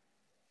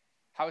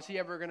 How is he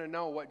ever going to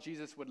know what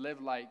Jesus would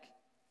live like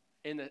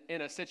in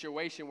a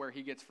situation where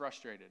he gets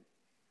frustrated?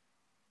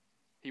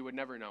 He would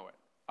never know it,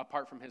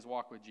 apart from his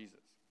walk with Jesus.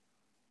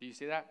 Do you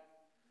see that?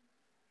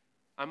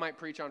 I might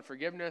preach on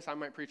forgiveness, I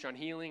might preach on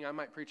healing, I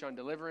might preach on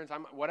deliverance,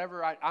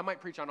 I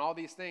might preach on all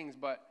these things,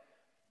 but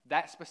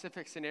that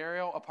specific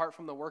scenario, apart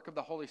from the work of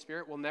the Holy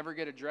Spirit, will never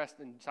get addressed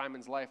in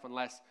Simon's life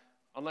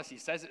unless he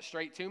says it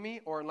straight to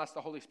me or unless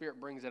the Holy Spirit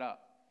brings it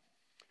up.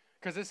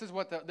 Because this is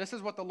what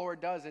the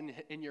Lord does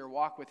in your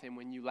walk with him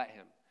when you let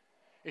him.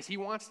 Is he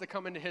wants to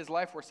come into his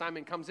life where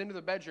Simon comes into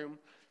the bedroom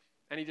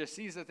and he just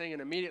sees the thing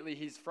and immediately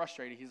he's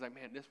frustrated. He's like,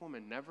 man, this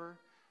woman never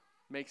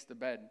makes the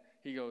bed.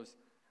 He goes,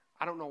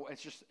 I don't know.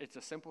 It's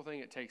a simple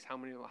thing. It takes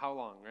how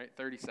long, right?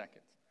 30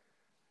 seconds.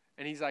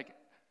 And he's like,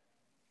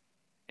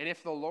 and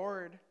if the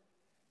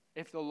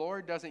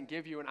Lord doesn't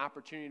give you an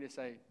opportunity to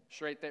say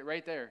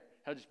right there,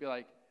 he'll just be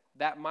like,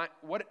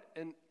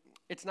 and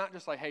it's not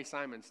just like, hey,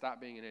 Simon,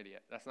 stop being an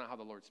idiot. That's not how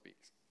the Lord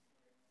speaks.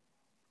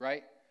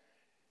 Right?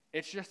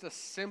 It's just a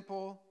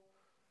simple,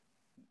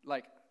 how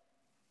do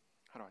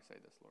I say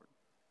this, Lord?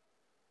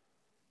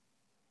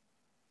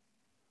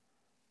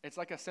 It's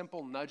like a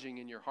simple nudging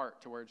in your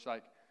heart to where it's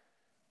like,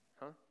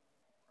 huh?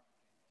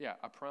 Yeah,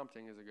 a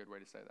prompting is a good way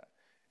to say that.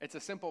 It's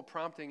a simple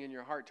prompting in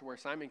your heart to where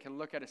Simon can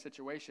look at a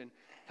situation.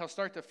 He'll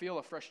start to feel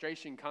a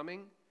frustration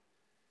coming.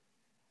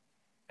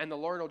 And the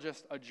Lord will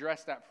just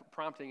address that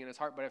prompting in his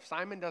heart. But if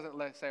Simon doesn't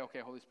say, okay,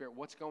 Holy Spirit,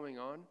 what's going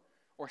on?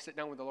 Or sit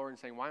down with the Lord and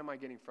saying, why am I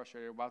getting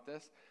frustrated about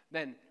this?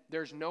 Then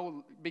there's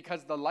no,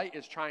 because the light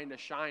is trying to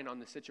shine on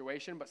the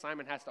situation, but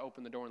Simon has to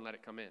open the door and let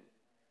it come in.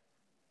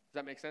 Does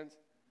that make sense?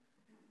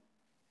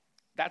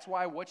 That's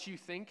why what you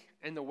think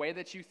and the way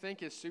that you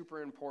think is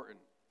super important.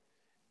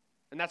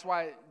 And that's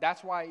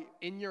why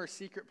in your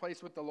secret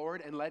place with the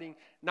Lord and letting,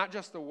 not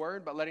just the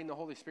word, but letting the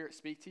Holy Spirit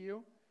speak to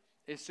you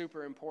is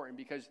super important,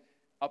 because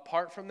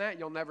apart from that,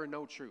 you'll never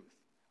know truth.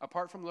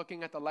 Apart from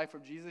looking at the life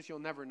of Jesus, you'll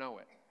never know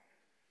it.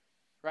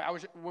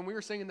 Right? When we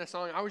were singing this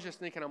song, I was just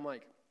thinking, I'm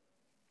like,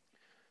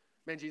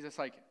 man, Jesus,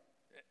 like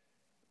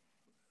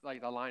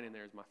the line in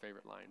there is my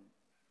favorite line.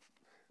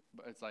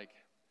 But it's like,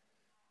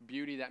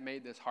 beauty that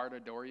made this heart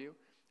adore you.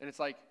 And it's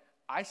like,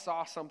 I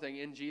saw something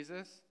in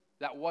Jesus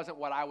that wasn't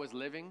what I was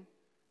living,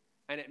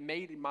 and it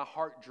made my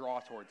heart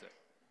draw towards it.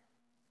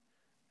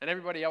 And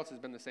everybody else has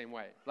been the same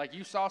way. Like,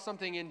 you saw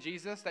something in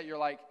Jesus that you're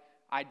like,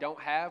 I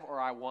don't have or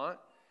I want,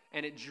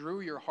 and it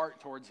drew your heart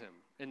towards him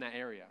in that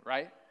area,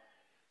 right?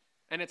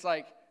 And it's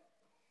like,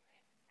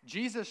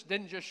 Jesus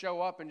didn't just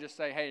show up and just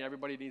say, hey,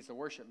 everybody needs to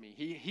worship me.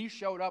 He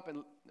showed up,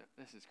 and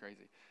this is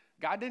crazy.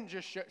 God didn't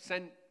just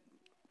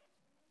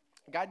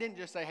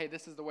say, hey,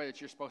 this is the way that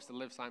you're supposed to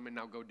live, Simon,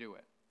 now go do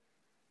it.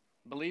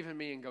 Believe in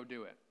me and go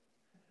do it.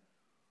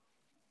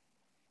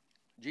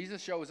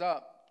 Jesus shows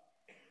up,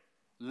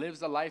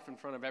 lives a life in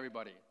front of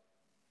everybody.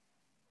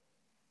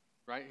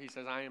 Right? He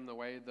says, I am the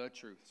way, the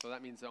truth. So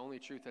that means the only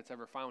truth that's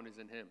ever found is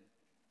in him.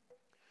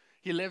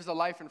 He lives a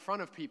life in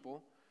front of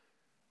people,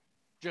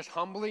 just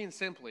humbly and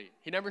simply.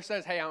 He never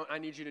says, hey, I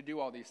need you to do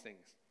all these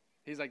things.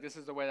 He's like, this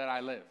is the way that I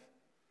live.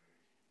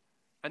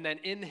 And then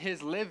in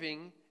his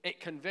living,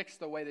 it convicts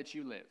the way that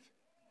you live.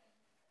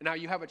 Now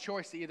you have a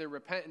choice to either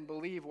repent and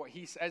believe what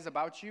he says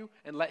about you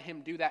and let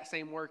him do that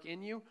same work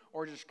in you,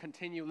 or just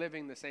continue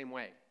living the same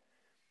way.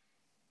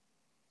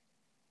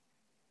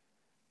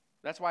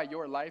 That's why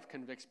your life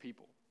convicts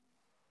people.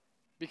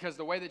 Because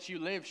the way that you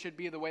live should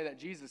be the way that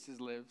Jesus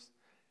lives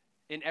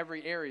in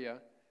every area,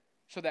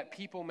 so that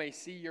people may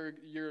see your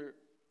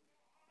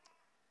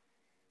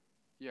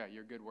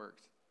good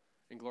works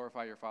and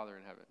glorify your Father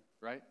in heaven,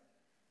 right?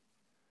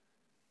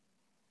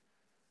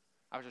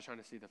 I was just trying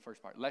to see the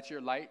first part. Let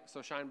your light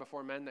so shine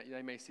before men that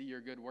they may see your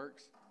good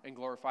works and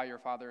glorify your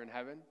Father in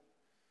heaven.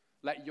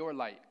 Let your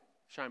light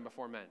shine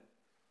before men,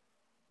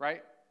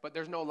 right? But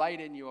there's no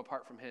light in you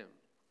apart from him.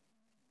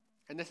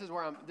 And this is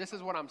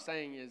what I'm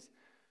saying is,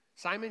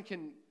 Simon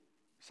can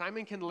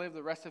live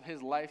the rest of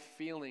his life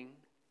feeling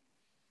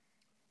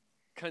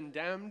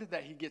condemned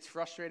that he gets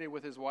frustrated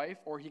with his wife,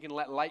 or he can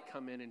let light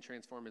come in and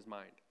transform his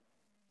mind.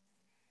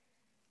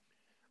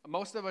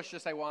 Most of us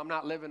just say, well, I'm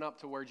not living up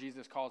to where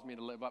Jesus calls me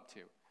to live up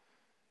to.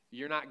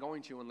 You're not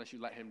going to unless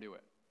you let him do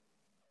it.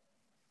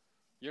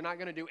 You're not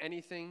going to do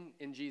anything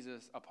in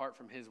Jesus apart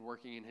from his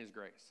working in his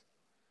grace.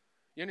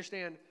 You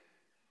understand?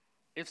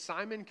 If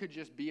Simon could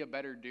just be a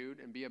better dude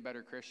and be a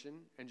better Christian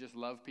and just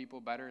love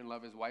people better and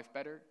love his wife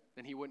better,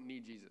 then he wouldn't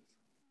need Jesus.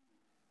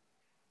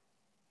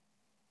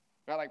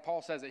 Right? Like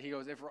Paul says it, he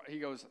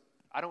goes,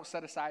 I don't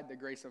set aside the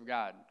grace of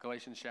God,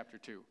 Galatians chapter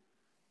 2,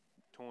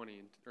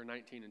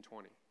 19 and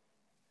 20.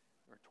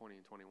 Or 20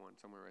 and 21,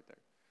 somewhere right there.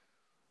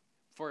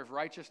 For if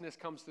righteousness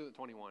comes through,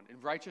 21,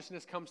 if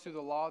righteousness comes through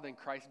the law, then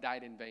Christ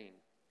died in vain.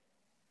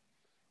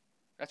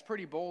 That's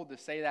pretty bold to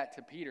say that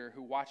to Peter,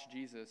 who watched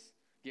Jesus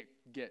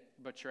get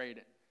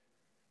betrayed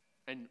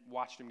and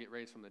watched him get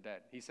raised from the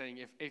dead. He's saying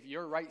if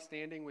your right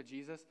standing with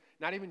Jesus,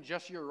 not even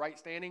just your right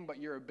standing, but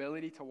your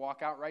ability to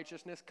walk out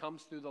righteousness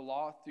comes through the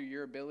law, through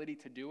your ability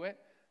to do it,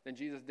 then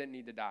Jesus didn't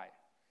need to die.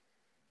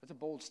 That's a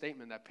bold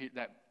statement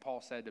that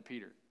Paul said to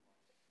Peter.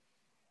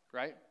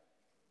 Right?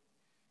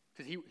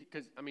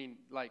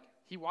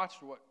 He watched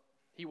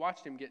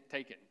him get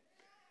taken,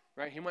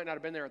 right? He might not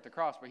have been there at the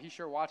cross, but he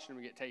sure watched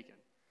him get taken.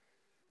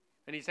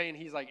 And he's saying,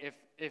 he's like,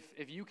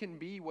 if you can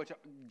be what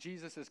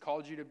Jesus has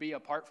called you to be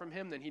apart from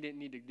him, then he didn't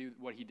need to do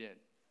what he did.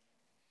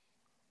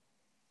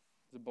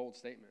 It's a bold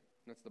statement.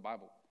 That's the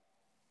Bible.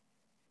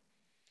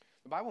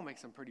 The Bible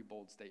makes some pretty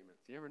bold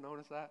statements. You ever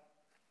notice that?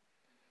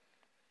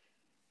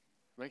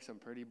 It makes some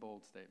pretty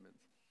bold statements.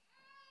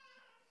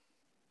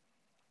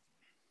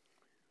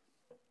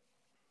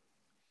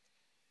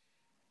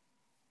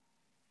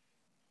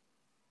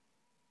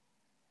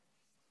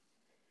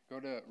 Go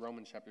to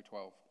Romans chapter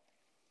 12.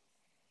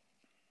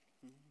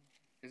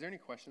 Is there any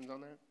questions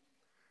on that?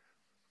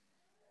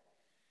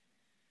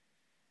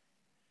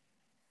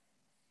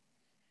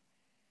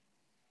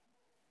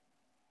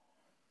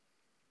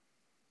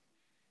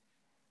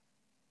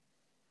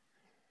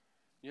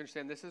 You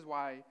understand, this is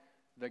why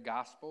the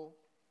gospel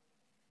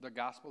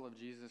of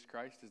Jesus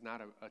Christ is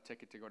not a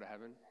ticket to go to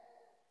heaven.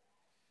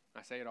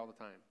 I say it all the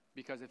time.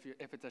 Because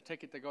if it's a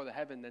ticket to go to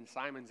heaven, then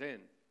Simon's in.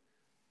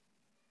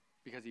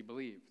 Because he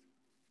believed.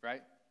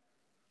 Right?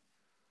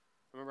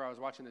 I remember I was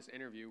watching this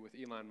interview with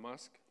Elon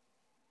Musk,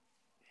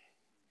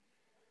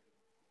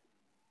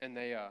 and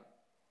they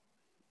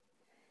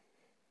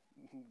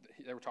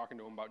were talking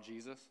to him about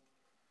Jesus,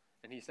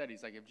 And he's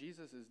like, if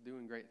Jesus is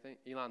doing great things,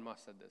 Elon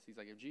Musk said this. He's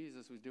like, if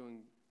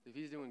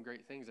he's doing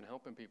great things and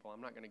helping people,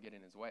 I'm not going to get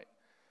in his way.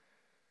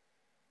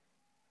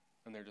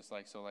 And they're just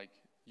like, so like,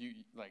 do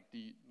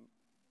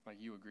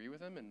you agree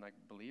with him and like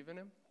believe in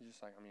him? He's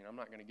just like, I mean, I'm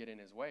not going to get in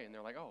his way. And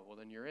they're like, oh, well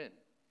then you're in.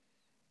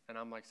 And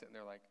I'm like sitting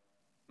there like,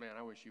 man,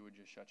 I wish you would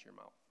just shut your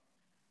mouth.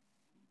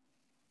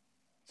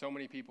 So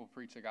many people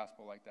preach the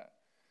gospel like that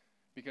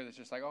because it's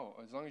just like, oh,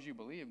 as long as you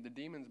believe, the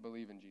demons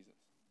believe in Jesus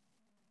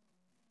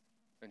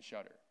and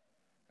shudder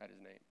at his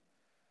name,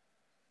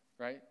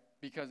 right?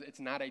 Because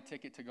it's not a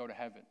ticket to go to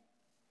heaven,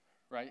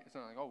 right? It's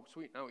not like, oh,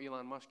 sweet, now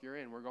Elon Musk, you're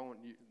in. We're going,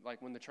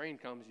 like when the train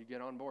comes, you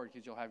get on board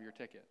because you'll have your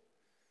ticket.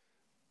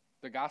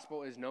 The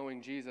gospel is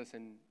knowing Jesus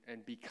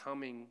and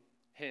becoming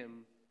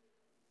him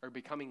or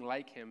becoming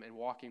like him and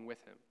walking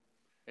with him.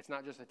 It's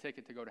not just a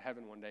ticket to go to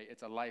heaven one day.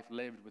 It's a life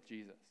lived with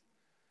Jesus,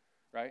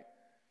 right?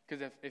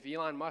 Because if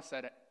Elon Musk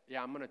said,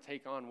 yeah, I'm going to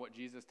take on what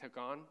Jesus took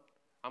on,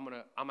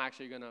 I'm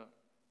actually going to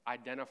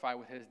identify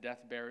with his death,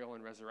 burial,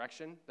 and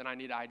resurrection, then I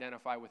need to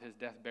identify with his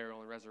death,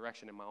 burial, and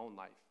resurrection in my own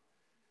life.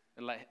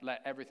 And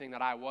let everything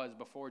that I was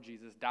before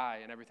Jesus die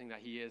and everything that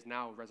he is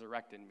now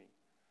resurrect in me.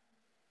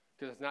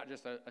 Because it's not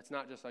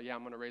just a, yeah,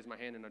 I'm going to raise my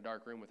hand in a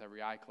dark room with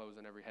every eye closed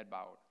and every head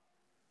bowed.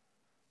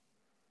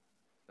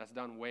 That's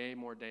done way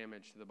more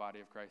damage to the body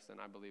of Christ than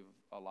I believe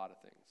a lot of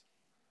things.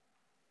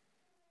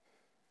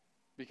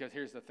 Because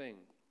here's the thing.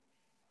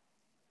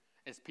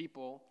 Is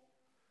people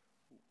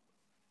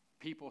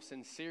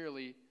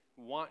sincerely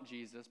want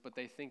Jesus, but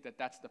they think that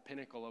that's the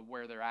pinnacle of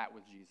where they're at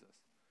with Jesus.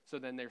 So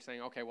then they're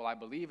saying, okay, well, I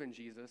believe in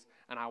Jesus,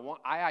 and I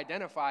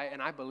identify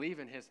and I believe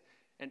in his,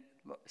 and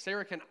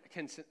Sarah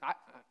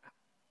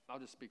I'll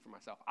just speak for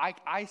myself.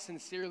 I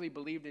sincerely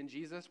believed in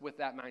Jesus with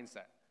that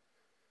mindset,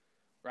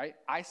 right?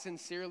 I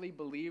sincerely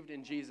believed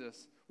in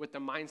Jesus with the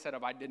mindset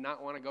of I did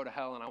not want to go to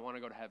hell and I want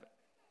to go to heaven,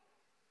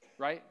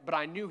 right? But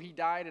I knew he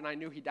died and I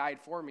knew he died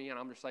for me, and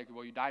I'm just like,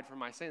 well, you died for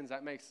my sins.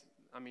 I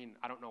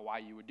don't know why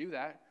you would do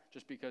that,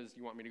 just because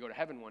you want me to go to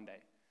heaven one day.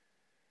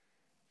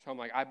 So I'm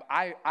like,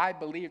 I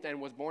believed and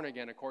was born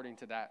again according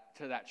to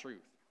that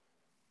truth.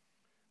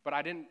 But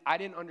I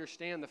didn't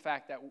understand the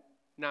fact that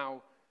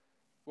now,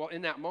 well,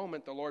 in that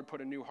moment, the Lord put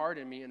a new heart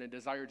in me and a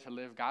desire to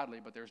live godly,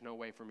 but there's no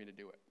way for me to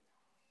do it.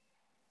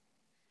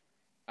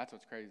 That's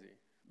what's crazy.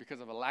 Because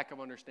of a lack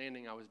of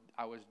understanding,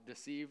 I was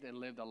deceived and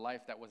lived a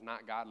life that was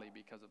not godly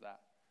because of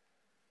that.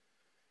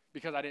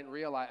 Because I didn't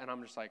realize, and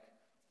I'm just like,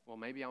 well,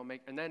 maybe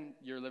and then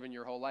you're living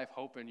your whole life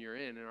hoping you're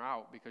in or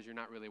out because you're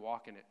not really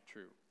walking it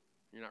true.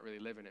 You're not really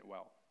living it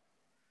well.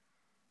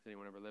 Has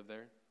anyone ever lived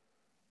there?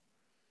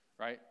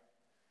 Right?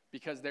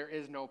 Because there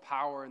is no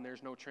power and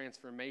there's no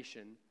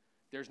transformation.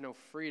 There's no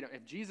freedom.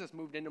 If Jesus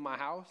moved into my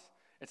house,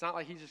 it's not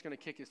like he's just going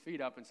to kick his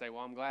feet up and say,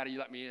 well, I'm glad you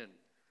let me in.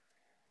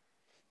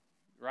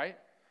 Right?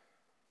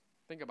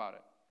 Think about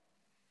it.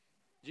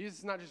 Jesus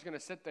is not just going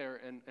to sit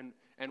there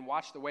and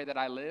watch the way that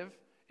I live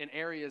in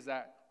areas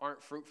that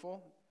aren't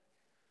fruitful.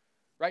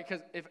 Right?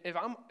 Because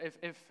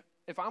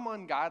if I'm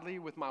ungodly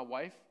with my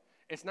wife,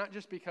 it's not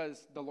just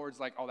because the Lord's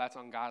like, oh, that's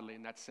ungodly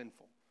and that's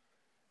sinful.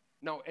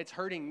 No, it's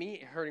hurting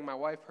me, hurting my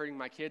wife, hurting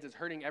my kids. It's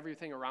hurting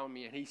everything around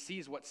me, and he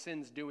sees what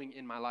sin's doing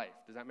in my life.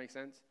 Does that make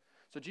sense?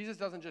 So Jesus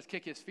doesn't just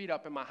kick his feet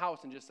up in my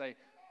house and just say,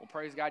 well,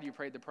 praise God, you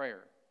prayed the prayer.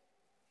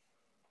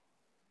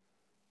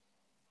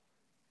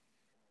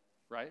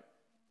 Right?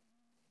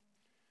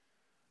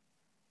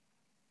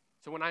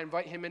 So when I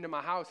invite him into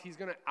my house,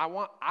 I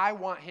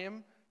want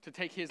him to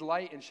take his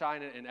light and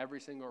shine it in every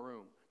single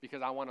room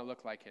because I want to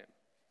look like him.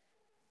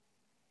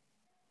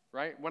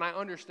 Right? When I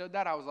understood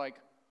that, I was like,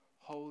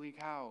 holy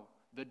cow,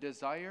 the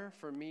desire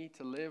for me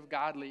to live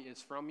godly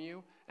is from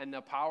you, and the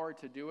power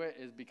to do it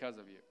is because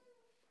of you.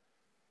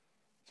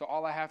 So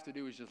all I have to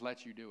do is just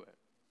let you do it.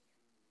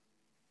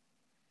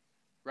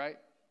 Right?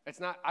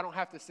 I don't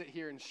have to sit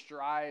here and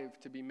strive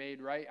to be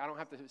made right. I don't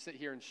have to sit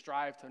here and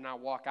strive to now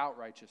walk out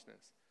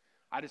righteousness.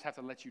 I just have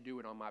to let you do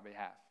it on my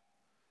behalf.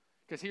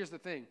 Because here's the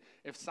thing.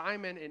 If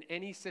Simon, in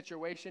any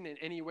situation, in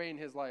any way in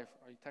his life,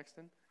 are you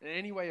texting? In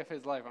any way of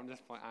his life, I'm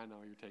just playing. I know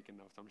you're taking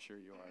notes. I'm sure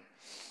you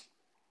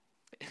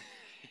are.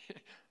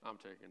 I'm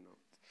taking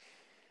notes.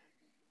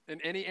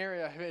 In any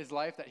area of his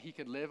life that he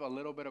could live a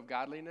little bit of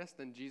godliness,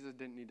 then Jesus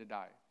didn't need to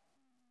die.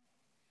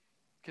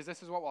 Because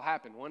this is what will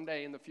happen. One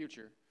day in the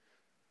future,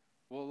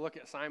 we'll look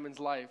at Simon's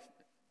life,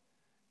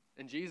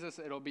 and Jesus,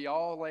 it'll be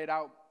all laid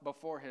out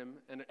before him,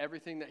 and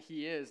everything that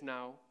he is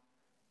now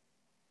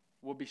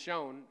will be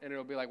shown, and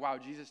it'll be like, wow,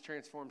 Jesus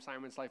transformed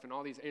Simon's life in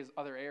all these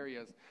other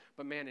areas.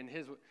 But man,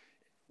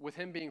 with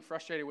him being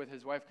frustrated with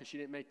his wife because she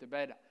didn't make the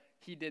bed,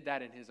 he did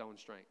that in his own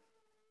strength.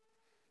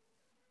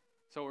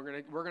 So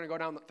we're gonna go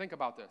down. Think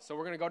about this. So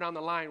we're gonna go down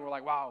the line. We're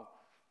like, wow,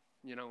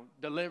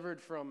 delivered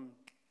from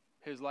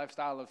his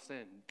lifestyle of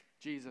sin.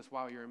 Jesus,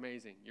 wow, you're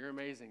amazing. You're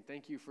amazing.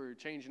 Thank you for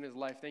changing his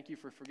life. Thank you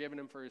for forgiving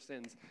him for his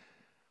sins.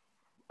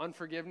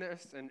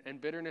 Unforgiveness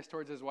and bitterness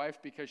towards his wife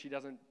because she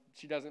doesn't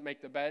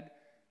make the bed.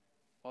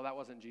 Well, that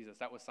wasn't Jesus.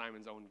 That was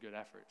Simon's own good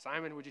effort.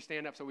 Simon, would you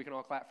stand up so we can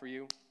all clap for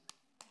you?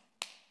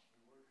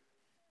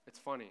 It's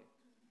funny.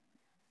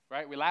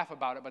 right? We laugh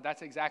about it, but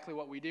that's exactly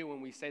what we do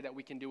when we say that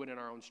we can do it in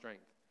our own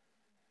strength.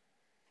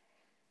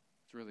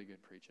 It's really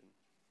good preaching.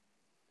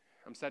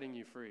 I'm setting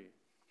you free.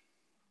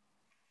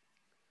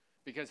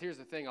 Because here's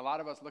the thing, a lot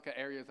of us look at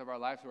areas of our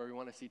lives where we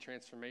want to see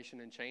transformation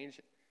and change,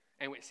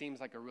 and it seems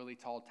like a really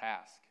tall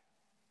task,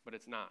 but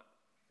it's not.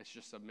 It's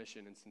just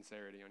submission and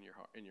sincerity in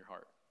your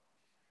heart.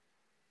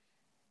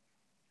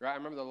 Right? I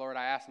remember the Lord,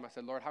 I asked him, I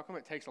said, Lord, how come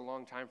it takes a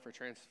long time for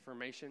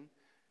transformation?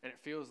 And it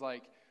feels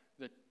like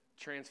the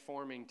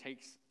transforming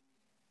takes,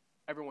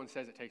 everyone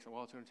says it takes,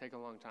 well, it's going to take a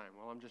long time.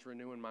 Well, I'm just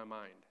renewing my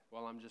mind.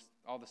 Well, I'm just,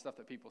 all the stuff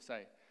that people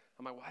say.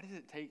 I'm like, why does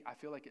it take, I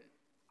feel like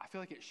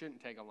it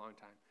shouldn't take a long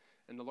time.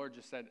 And the Lord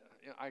just said,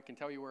 I can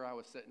tell you where I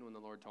was sitting when the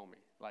Lord told me.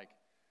 Like,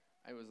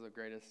 it was the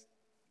greatest.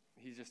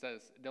 He just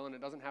says, Dylan,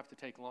 it doesn't have to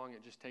take long.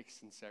 It just takes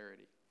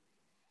sincerity.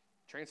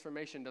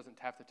 Transformation doesn't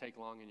have to take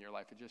long in your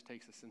life. It just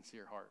takes a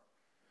sincere heart.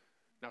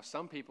 Now,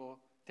 some people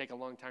take a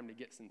long time to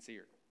get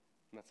sincere,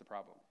 and that's the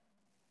problem.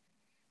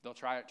 They'll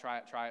try it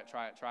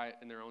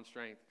in their own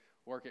strength,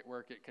 work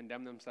it,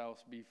 condemn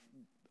themselves,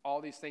 all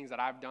these things that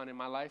I've done in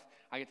my life.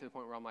 I get to the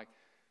point where I'm like,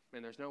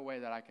 man, there's no way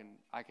that I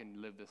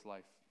can live this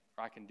life,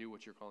 or I can do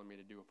what you're calling me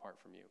to do apart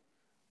from you.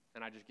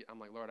 And I'm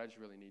like, Lord, I just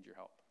really need your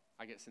help.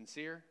 I get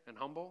sincere and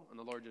humble, and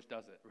the Lord just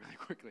does it really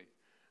quickly.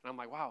 And I'm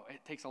like, wow,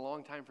 it takes a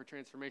long time for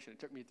transformation. It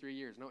took me 3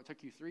 years. No, it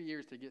took you 3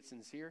 years to get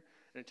sincere,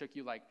 and it took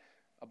you like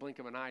a blink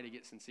of an eye to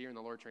get sincere, and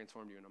the Lord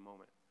transformed you in a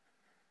moment.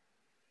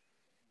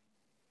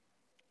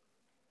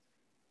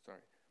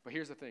 Sorry. But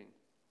here's the thing.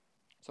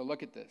 So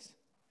look at this.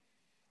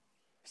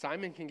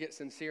 Simon can get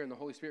sincere, and the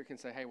Holy Spirit can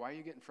say, hey, why are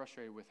you getting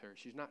frustrated with her?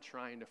 She's not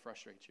trying to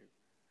frustrate you.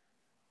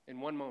 In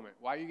one moment,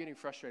 why are you getting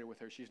frustrated with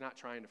her? She's not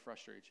trying to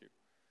frustrate you.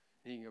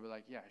 And you can be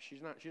like, yeah, she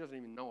doesn't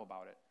even know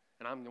about it.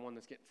 And I'm the one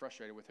that's getting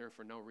frustrated with her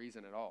for no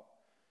reason at all.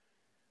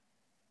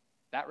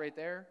 That right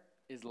there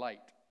is light.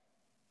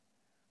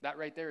 That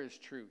right there is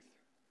truth.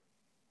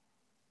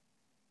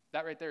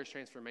 That right there is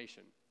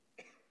transformation.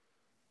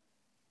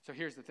 So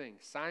here's the thing.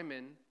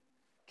 Simon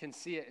can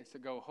see it and to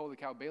go, holy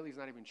cow, Bailey's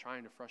not even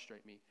trying to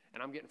frustrate me.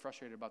 And I'm getting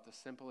frustrated about the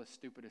simplest,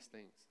 stupidest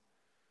things.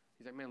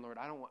 He's like, man, Lord,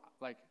 I don't want,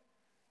 like,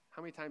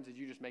 how many times did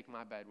you just make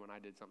my bed when I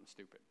did something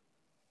stupid?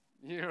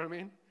 You know what I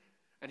mean?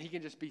 And he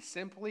can just be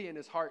simply in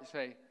his heart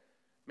say,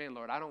 man,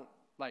 Lord, I don't,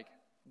 like,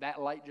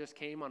 that light just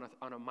came on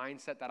a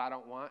mindset that I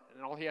don't want.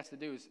 And all he has to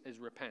do is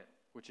repent,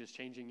 which is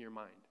changing your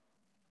mind.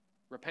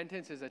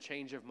 Repentance is a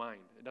change of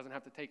mind. It doesn't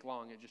have to take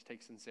long. It just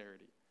takes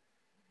sincerity.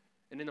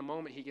 And in the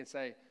moment, he can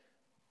say,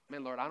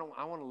 man, Lord, I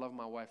want to love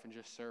my wife and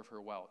just serve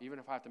her well. Even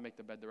if I have to make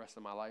the bed the rest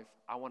of my life,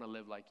 I want to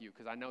live like you,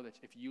 because I know that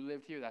if you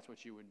lived here, that's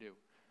what you would do.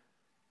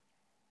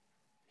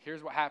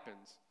 Here's what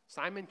happens.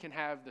 Simon can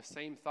have the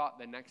same thought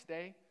the next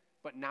day,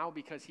 but now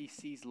because he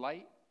sees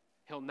light,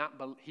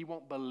 he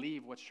won't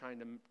believe what's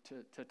trying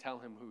to tell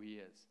him who he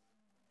is.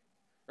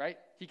 Right?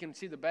 He can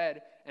see the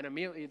bed, and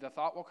immediately the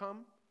thought will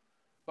come,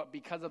 but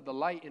because of the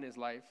light in his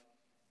life,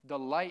 the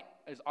light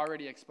is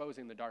already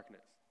exposing the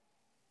darkness.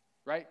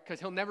 Right? Because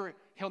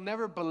he'll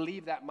never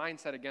believe that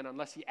mindset again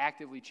unless he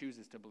actively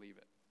chooses to believe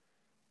it.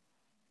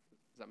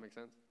 Does that make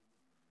sense?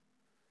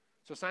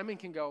 So Simon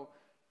can go,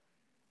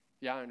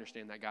 yeah, I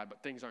understand that, God,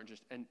 but things aren't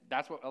just, and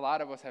that's what a lot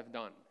of us have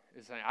done,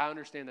 is saying, I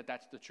understand that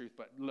that's the truth,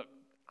 but look,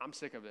 I'm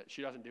sick of it.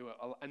 She doesn't do it.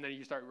 And then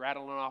you start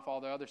rattling off all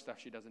the other stuff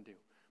she doesn't do.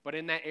 But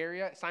in that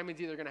area, Simon's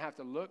either going to have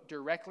to look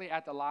directly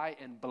at the lie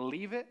and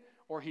believe it,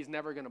 or he's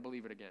never going to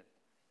believe it again.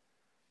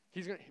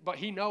 But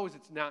he knows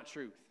it's not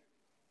truth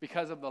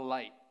because of the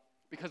light.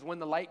 Because when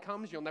the light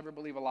comes, you'll never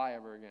believe a lie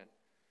ever again.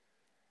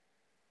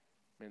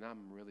 Man,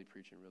 I'm really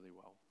preaching really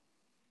well.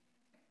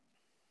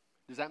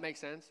 Does that make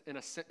sense?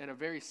 In a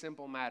very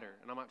simple matter,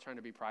 and I'm not trying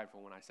to be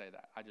prideful when I say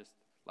that. I just,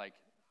 like,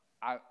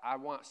 I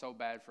want so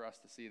bad for us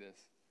to see this.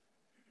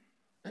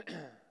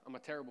 I'm a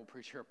terrible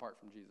preacher apart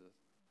from Jesus.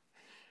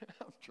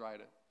 I've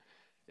tried it.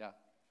 Yeah.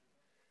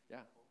 Yeah.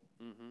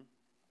 Mm-hmm.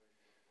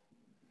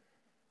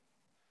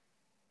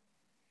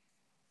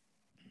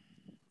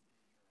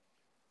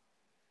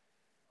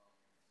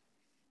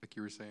 Like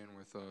you were saying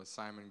with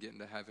Simon getting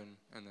to heaven,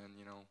 and then,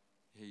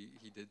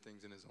 he did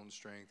things in his own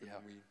strength, and then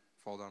we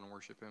fall down and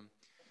worship him.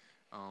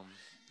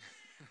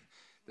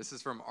 This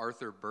is from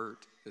Arthur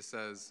Burt. It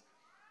says,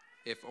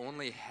 if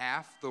only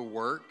half the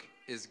work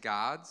is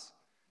God's,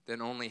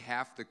 then only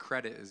half the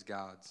credit is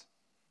God's.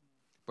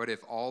 But if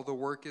all the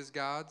work is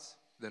God's,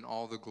 then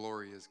all the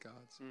glory is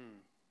God's.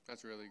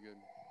 That's really good.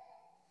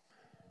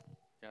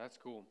 Yeah, that's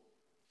cool.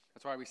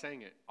 That's why we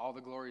sang it. All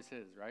the glory is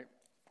his, right?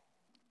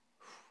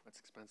 That's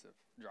expensive.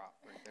 Drop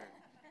right there.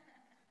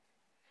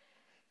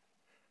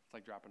 It's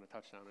like dropping a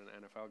touchdown in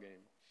an NFL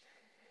game.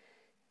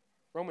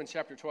 Romans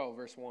chapter 12,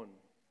 verse 1.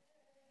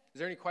 Is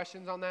there any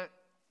questions on that?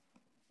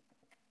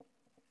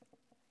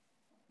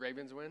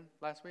 Ravens win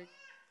last week?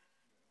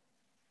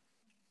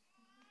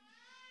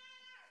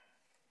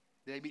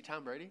 Did they beat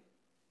Tom Brady?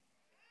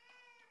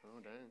 Oh,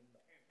 dang.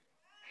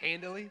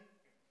 Handily?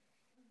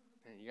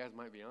 Man, you guys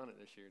might be on it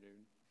this year, dude.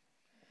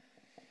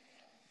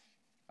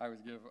 I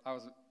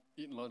was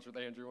eating lunch with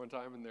Andrew one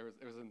time, and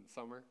it was in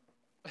summer.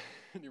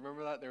 Do you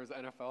remember that? There was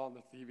NFL on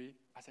the TV.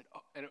 I said, oh,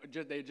 and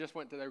they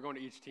were going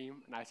to each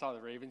team, and I saw the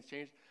Ravens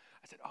change.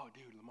 I said, oh,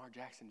 dude, Lamar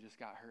Jackson just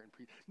got hurt.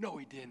 No,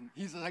 he didn't.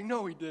 He's like,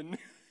 no, he didn't.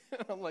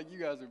 I'm like, you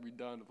guys would be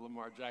done if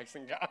Lamar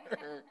Jackson got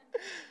hurt.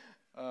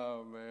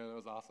 Oh, man, that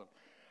was awesome.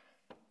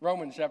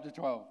 Romans chapter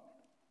 12,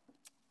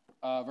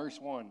 verse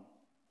 1.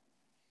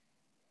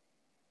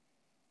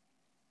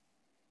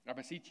 I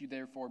beseech you,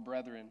 therefore,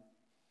 brethren,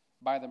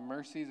 by the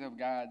mercies of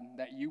God,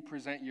 that you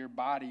present your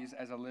bodies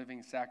as a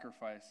living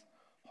sacrifice,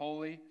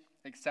 holy,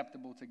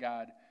 acceptable to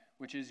God,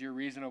 which is your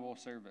reasonable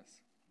service.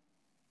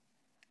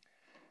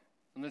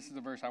 And this is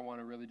the verse I want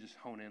to really just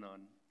hone in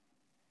on.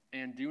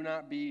 And do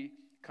not be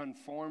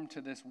conformed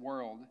to this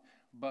world,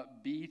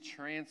 but be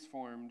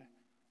transformed.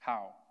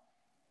 How?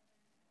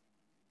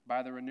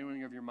 By the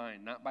renewing of your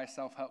mind, not by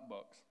self-help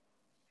books.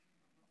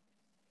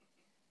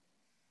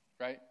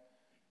 Right?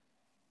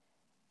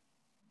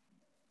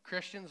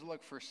 Christians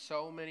look for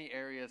so many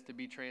areas to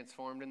be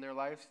transformed in their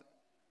lives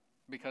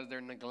because they're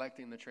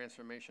neglecting the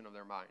transformation of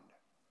their mind.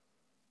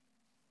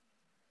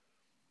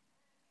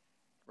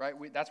 Right?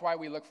 That's why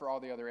we look for all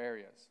the other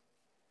areas.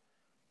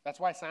 That's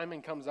why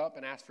Simon comes up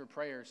and asks for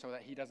prayer so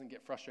that he doesn't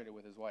get frustrated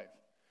with his wife,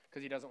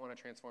 because he doesn't want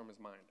to transform his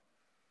mind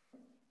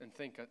and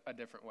think a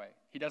different way.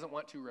 He doesn't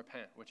want to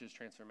repent, which is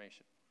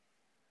transformation.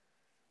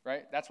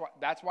 Right?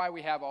 That's why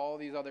we have all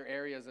these other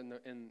areas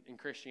in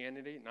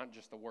Christianity, not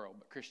just the world,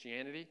 but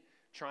Christianity,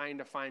 trying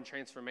to find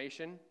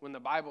transformation. When the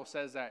Bible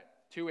says that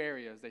two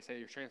areas, they say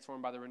you're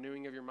transformed by the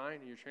renewing of your mind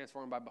and you're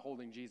transformed by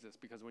beholding Jesus,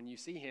 because when you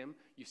see him,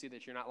 you see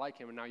that you're not like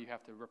him, and now you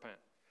have to repent.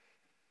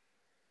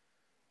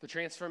 The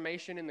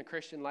transformation in the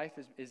Christian life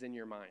is in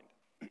your mind.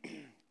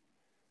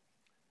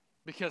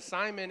 Because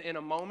Simon, in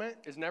a moment,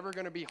 is never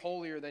going to be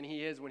holier than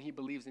he is when he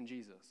believes in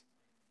Jesus.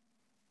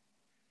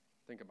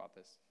 Think about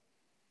this.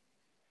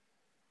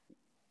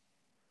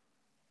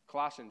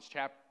 Colossians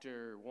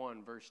chapter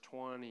 1, verse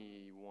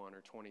 21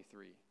 or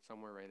 23,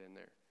 somewhere right in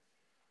there.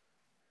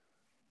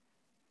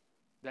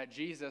 That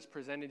Jesus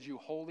presented you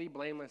holy,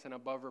 blameless, and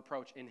above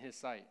reproach in his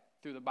sight.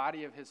 Through the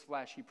body of his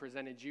flesh, he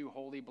presented you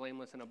holy,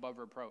 blameless, and above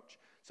reproach.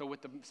 So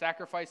with the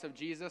sacrifice of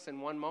Jesus,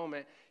 in one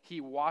moment, he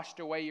washed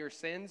away your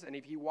sins. And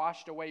if he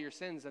washed away your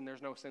sins, then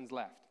there's no sins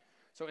left.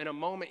 So in a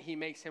moment, he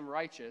makes him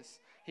righteous.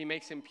 He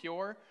makes him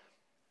pure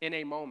in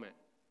a moment.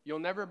 You'll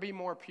never be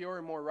more pure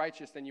and more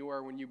righteous than you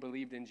were when you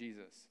believed in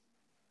Jesus.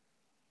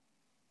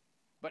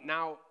 But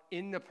now,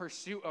 in the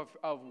pursuit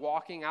of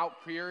walking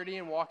out purity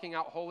and walking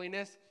out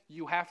holiness,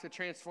 you have to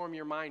transform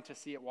your mind to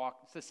see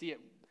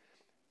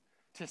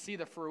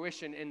the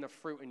fruition in the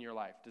fruit in your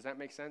life. Does that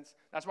make sense?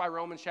 That's why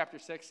Romans chapter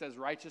 6 says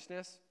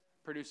righteousness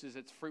produces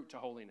its fruit to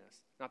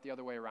holiness, not the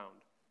other way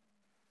around.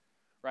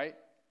 Right?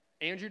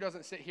 Andrew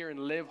doesn't sit here and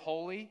live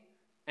holy,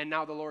 and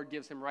now the Lord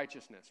gives him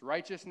righteousness.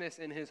 Righteousness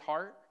in his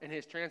heart, in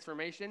his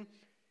transformation,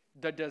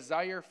 the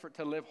desire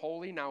to live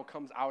holy now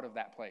comes out of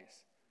that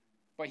place.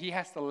 But he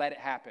has to let it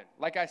happen.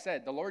 Like I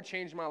said, the Lord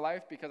changed my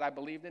life because I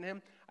believed in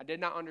him. I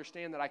did not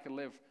understand that I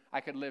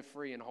could live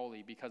free and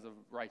holy because of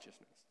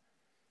righteousness.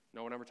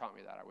 No one ever taught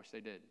me that. I wish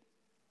they did.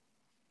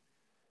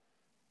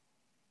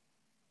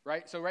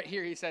 Right? So right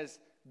here he says,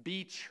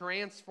 be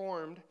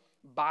transformed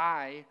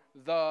by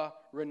the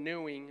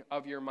renewing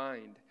of your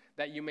mind,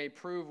 that you may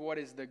prove what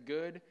is the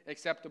good,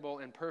 acceptable,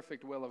 and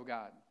perfect will of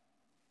God.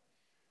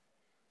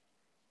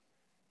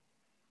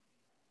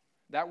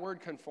 That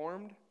word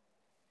conformed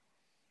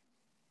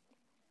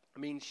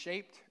means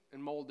shaped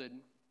and molded,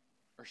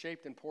 or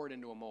shaped and poured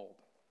into a mold.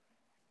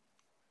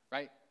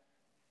 Right?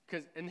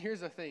 And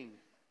here's the thing.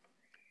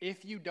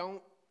 If you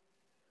don't,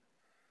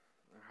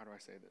 how do I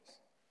say this?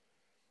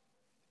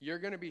 You're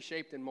going to be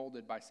shaped and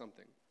molded by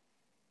something,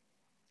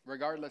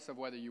 regardless of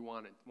whether you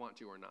want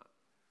to or not.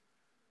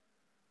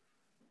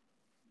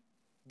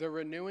 The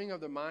renewing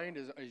of the mind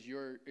is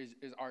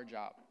our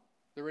job.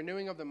 The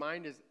renewing of the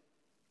mind is,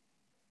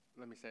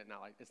 let me say it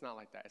it's not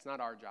like that. It's not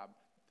our job.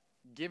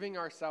 Giving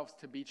ourselves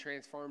to be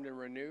transformed and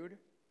renewed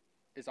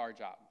is our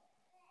job.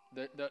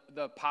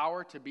 The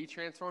power to be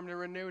transformed and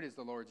renewed is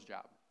the Lord's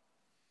job.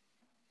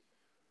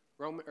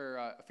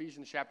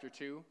 Ephesians chapter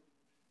 2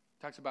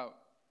 talks about,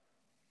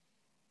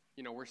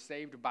 we're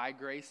saved by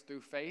grace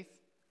through faith.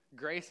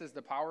 Grace is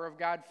the power of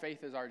God.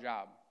 Faith is our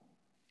job.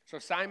 So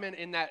Simon,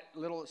 in that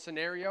little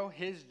scenario,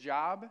 his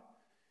job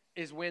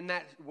is when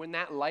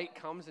that light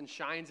comes and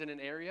shines in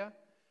an area,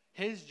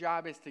 his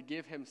job is to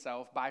give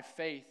himself by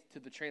faith to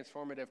the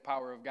transformative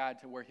power of God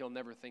to where he'll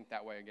never think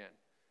that way again.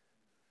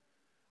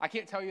 I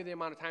can't tell you the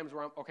amount of times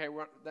where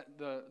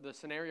the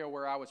scenario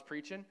where I was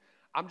preaching,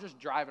 I'm just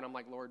driving. I'm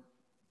like, Lord,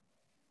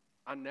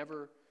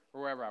 or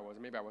wherever I was,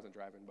 maybe I wasn't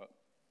driving, but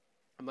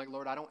I'm like,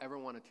 Lord, I don't ever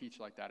want to teach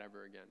like that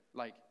ever again.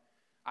 Like,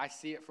 I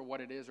see it for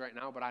what it is right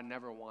now, but I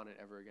never want it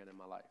ever again in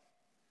my life.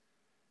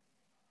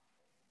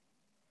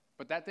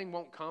 But that thing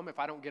won't come if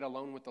I don't get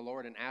alone with the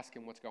Lord and ask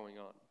him what's going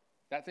on.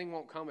 That thing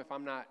won't come if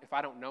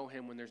I don't know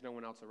him when there's no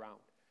one else around.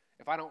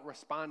 If I don't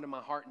respond to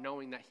my heart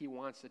knowing that he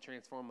wants to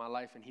transform my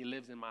life and he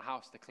lives in my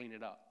house to clean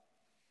it up.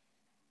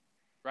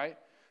 Right?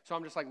 So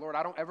I'm just like, Lord,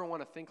 I don't ever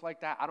want to think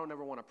like that. I don't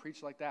ever want to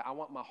preach like that. I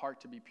want my heart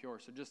to be pure.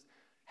 So just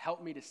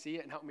help me to see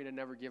it and help me to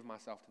never give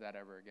myself to that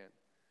ever again.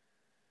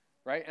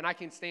 Right? And I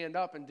can stand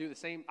up and do the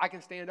same. I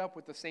can stand up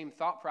with the same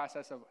thought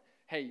process of,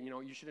 hey,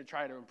 you shouldn't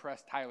try to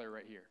impress Tyler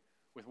right here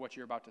with what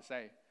you're about to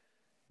say.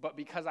 But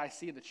because I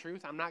see the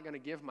truth, I'm not going to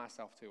give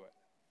myself to it.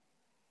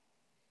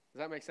 Does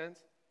that make sense?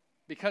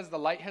 Because the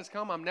light has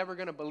come, I'm never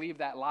going to believe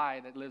that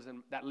lie that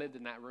lived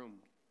in that room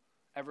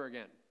ever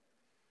again.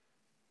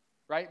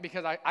 Right?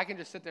 Because I can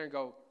just sit there and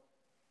go,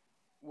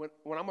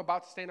 when I'm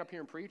about to stand up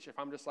here and preach, if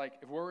I'm just like,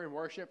 if we're in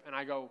worship and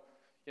I go,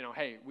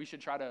 hey, we should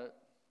try to,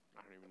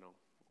 I don't even know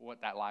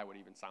what that lie would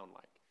even sound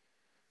like.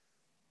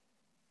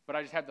 But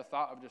I just had the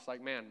thought of just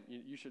like, man,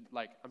 you should,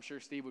 like, I'm sure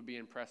Steve would be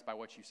impressed by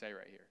what you say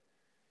right here.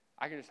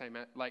 I can just say,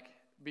 man, like,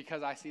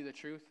 because I see the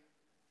truth,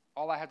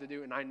 all I have to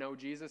do, and I know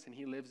Jesus and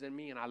he lives in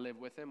me and I live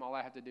with him, all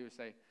I have to do is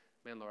say,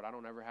 man, Lord, I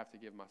don't ever have to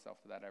give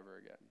myself to that ever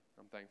again.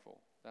 I'm thankful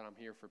that I'm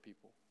here for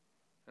people.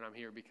 And I'm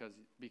here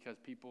because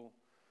people,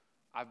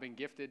 I've been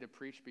gifted to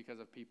preach because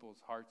of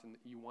people's hearts, and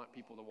you want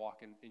people to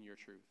walk in your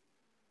truth.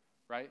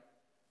 Right?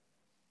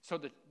 So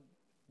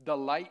the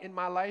light in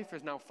my life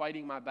is now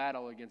fighting my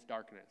battle against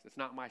darkness. It's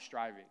not my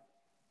striving.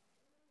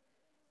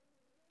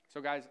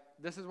 So guys,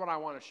 this is what I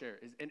want to share.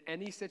 Is in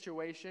any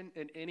situation,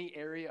 in any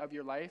area of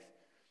your life,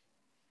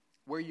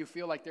 where you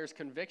feel like there's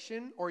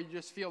conviction or you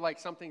just feel like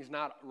something's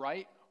not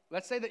right.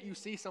 Let's say that you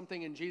see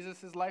something in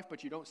Jesus' life,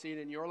 but you don't see it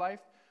in your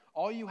life.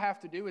 All you have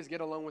to do is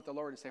get alone with the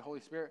Lord and say, Holy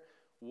Spirit,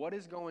 what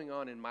is going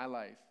on in my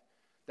life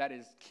that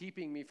is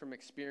keeping me from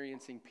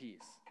experiencing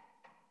peace?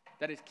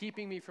 That is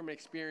keeping me from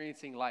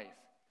experiencing life?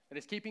 That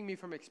is keeping me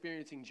from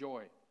experiencing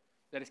joy?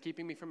 That is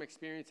keeping me from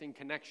experiencing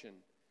connection?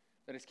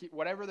 That is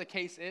whatever the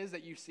case is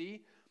that you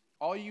see,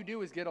 all you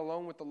do is get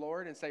alone with the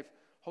Lord and say,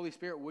 Holy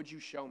Spirit, would you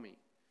show me?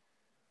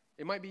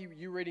 It might be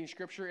you reading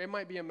scripture. It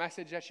might be a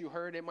message that you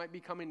heard. It might be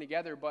coming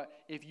together. But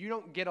if you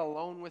don't get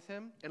alone with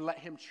him and let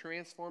him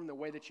transform the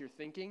way that you're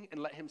thinking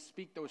and let him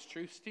speak those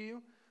truths to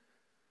you,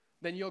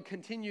 then you'll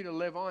continue to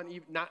live on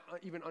not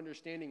even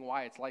understanding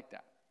why it's like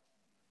that.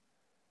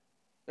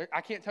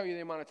 I can't tell you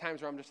the amount of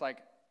times where I'm just like,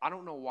 I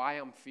don't know why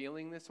I'm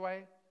feeling this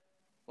way.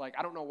 Like,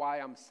 I don't know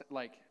why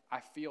I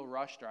feel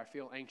rushed or I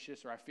feel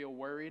anxious or I feel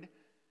worried.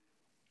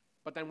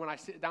 But then when I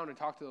sit down and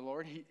talk to the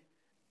Lord,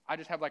 I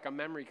just have like a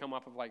memory come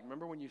up of like,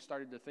 remember when you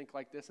started to think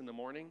like this in the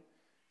morning?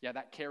 Yeah,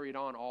 that carried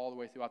on all the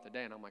way throughout the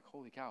day. And I'm like,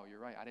 holy cow,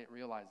 you're right. I didn't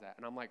realize that.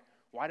 And I'm like,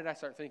 why did I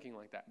start thinking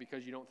like that?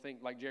 Because you don't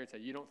think, like Jared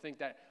said, you don't think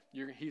that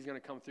he's going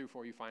to come through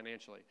for you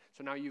financially.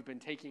 So now you've been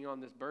taking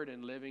on this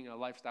burden, living a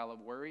lifestyle of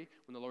worry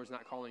when the Lord's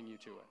not calling you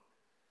to it.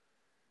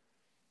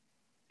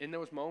 In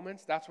those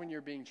moments, that's when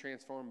you're being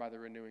transformed by the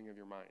renewing of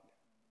your mind.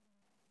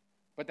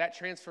 But that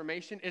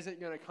transformation isn't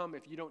going to come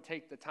if you don't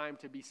take the time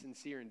to be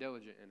sincere and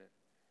diligent in it.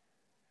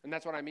 And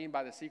that's what I mean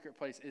by the secret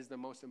place is the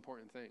most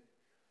important thing.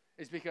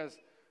 It's because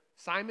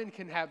Simon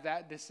can have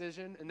that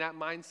decision and that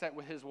mindset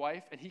with his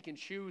wife, and he can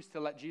choose to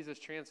let Jesus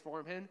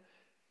transform him.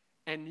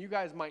 And you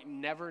guys might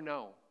never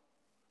know,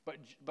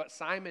 but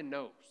Simon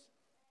knows.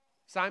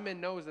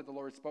 Simon knows that the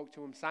Lord spoke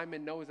to him.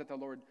 Simon knows that the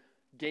Lord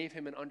gave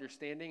him an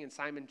understanding, and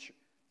Simon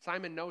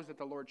knows that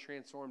the Lord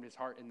transformed his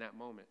heart in that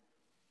moment.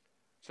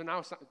 So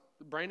now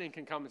Brandon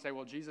can come and say,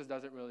 well, Jesus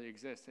doesn't really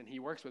exist, and he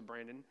works with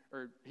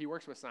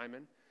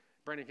Simon.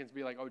 Brandon can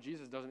be like, oh,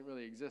 Jesus doesn't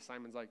really exist.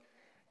 Simon's like,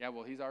 yeah,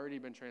 well, he's already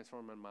been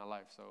transformed in my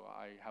life, so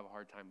I have a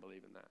hard time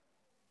believing that.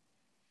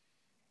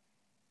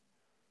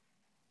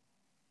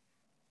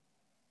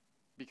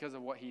 Because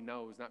of what he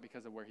knows, not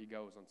because of where he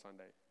goes on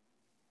Sunday.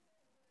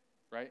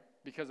 Right?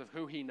 Because of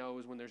who he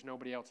knows when there's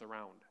nobody else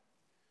around.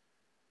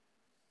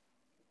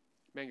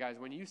 Man, guys,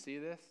 when you see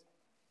this,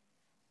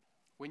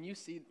 when you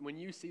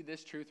see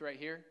this truth right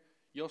here,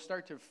 you'll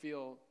start to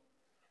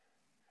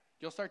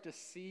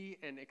see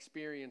and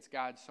experience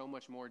God so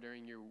much more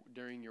during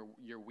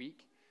your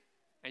week,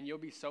 and you'll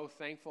be so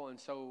thankful and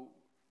so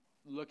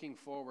looking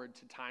forward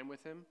to time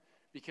with him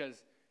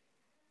because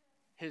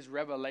his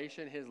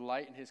revelation, his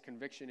light, and his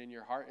conviction in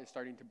your heart is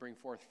starting to bring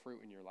forth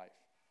fruit in your life.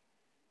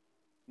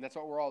 And that's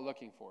what we're all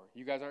looking for.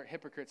 You guys aren't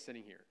hypocrites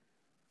sitting here,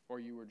 or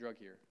you were drug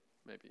here,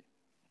 maybe,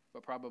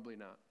 but probably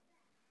not.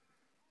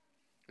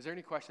 Is there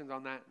any questions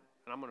on that?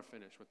 And I'm going to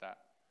finish with that.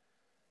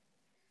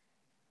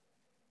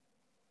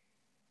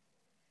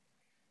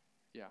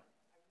 Yeah.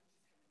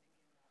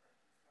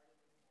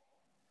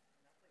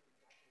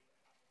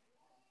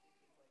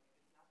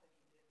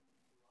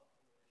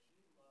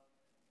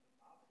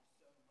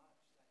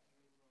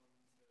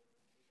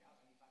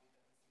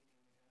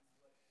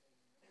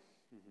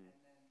 Mm-hmm.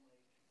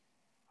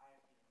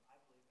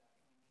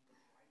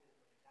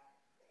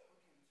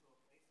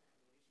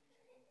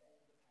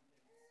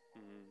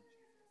 Mm-hmm.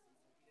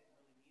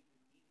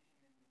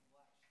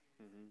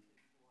 Mm-hmm.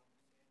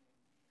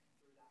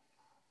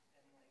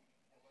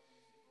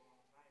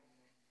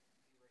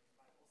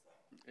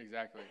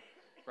 Exactly.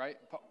 Right?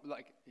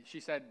 Like she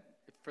said,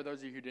 for those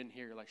of you who didn't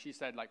hear, like she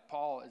said, like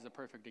Paul is a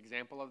perfect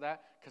example of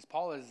that because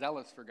Paul is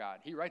zealous for God.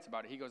 He writes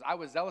about it. He goes, I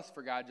was zealous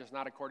for God, just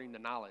not according to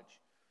knowledge.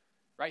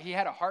 Right? He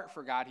had a heart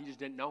for God. He just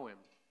didn't know him.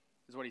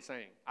 is what he's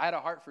saying. I had a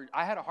heart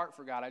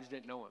for God, I just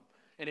didn't know him.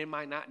 And in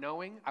my not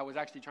knowing, I was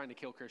actually trying to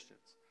kill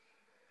Christians.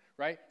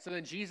 Right? So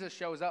then Jesus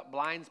shows up,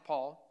 blinds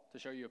Paul to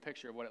show you a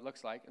picture of what it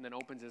looks like, and then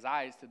opens his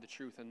eyes to the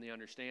truth and the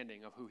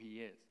understanding of who he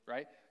is.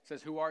 Right?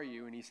 Says, who are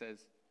you? And he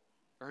says,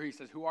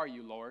 who are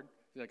you, Lord?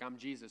 He's like, I'm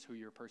Jesus who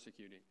you're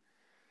persecuting.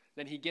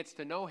 Then he gets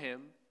to know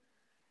him,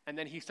 and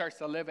then he starts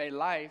to live a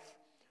life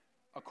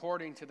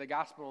according to the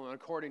gospel and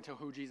according to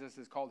who Jesus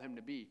has called him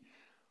to be.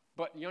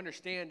 But you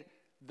understand,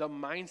 the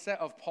mindset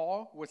of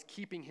Paul was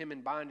keeping him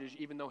in bondage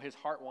even though his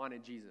heart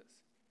wanted Jesus,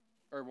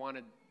 or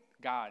wanted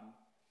God,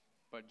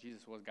 but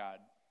Jesus was God,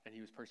 and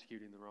he was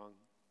persecuting the wrong.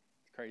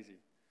 It's crazy.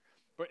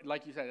 But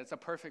like you said, it's a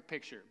perfect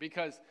picture,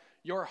 because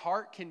your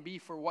heart can be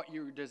for what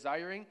you're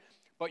desiring,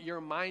 but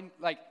your mind,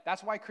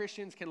 that's why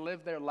Christians can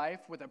live their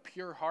life with a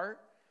pure heart,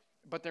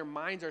 but their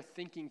minds are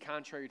thinking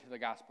contrary to the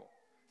gospel,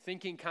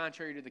 thinking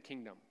contrary to the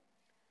kingdom.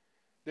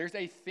 There's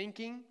a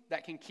thinking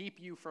that can keep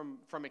you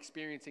from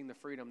experiencing the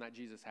freedom that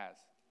Jesus has,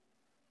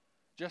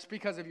 just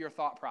because of your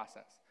thought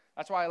process.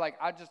 That's why,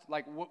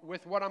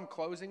 with what I'm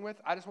closing with,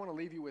 I just want to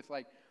leave you with,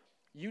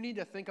 you need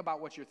to think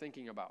about what you're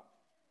thinking about,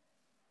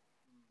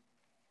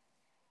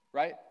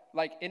 right?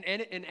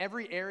 In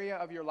every area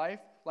of your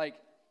life,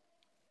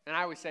 and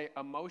I always say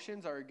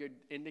emotions are a good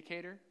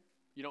indicator.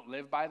 You don't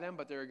live by them,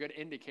 but they're a good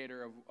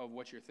indicator of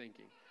what you're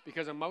thinking,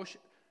 because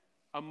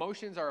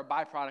emotions are a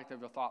byproduct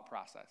of the thought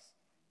process.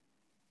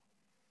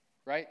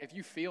 Right? If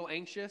you feel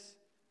anxious,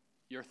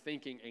 you're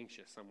thinking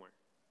anxious somewhere,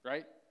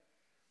 right?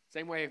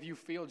 Same way, if you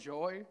feel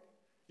joy,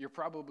 you're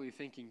probably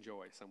thinking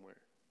joy somewhere.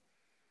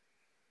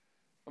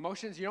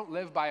 Emotions, you don't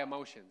live by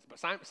emotions. But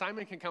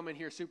Simon can come in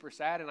here super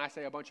sad, and I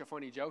say a bunch of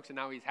funny jokes, and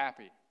now he's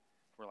happy.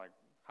 We're like,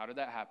 how did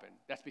that happen?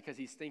 That's because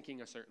he's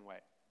thinking a certain way.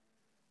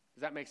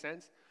 Does that make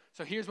sense?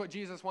 So here's what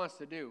Jesus wants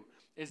to do,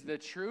 is the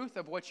truth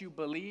of what you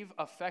believe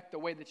affect the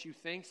way that you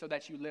think so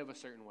that you live a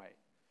certain way.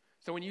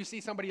 So when you see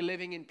somebody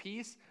living in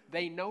peace,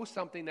 they know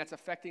something that's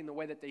affecting the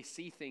way that they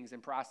see things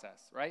and process,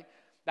 right?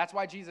 That's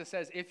why Jesus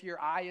says, if your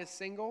eye is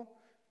single,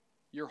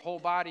 your whole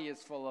body is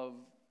full of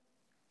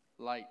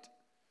light.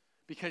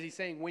 Because he's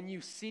saying, when you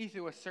see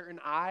through a certain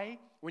eye,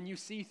 when you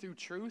see through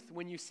truth,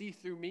 when you see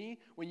through me,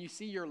 when you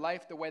see your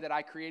life the way that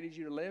I created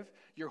you to live,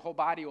 your whole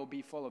body will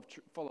be full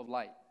of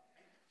light.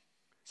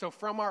 So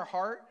from our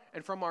heart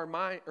and from our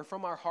mind, or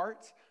from our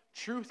hearts,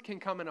 truth can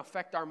come and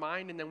affect our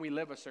mind, and then we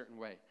live a certain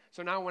way.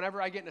 So now whenever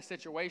I get in a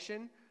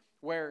situation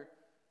where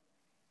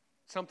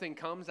something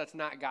comes that's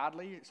not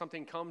godly,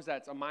 something comes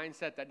that's a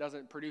mindset that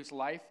doesn't produce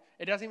life,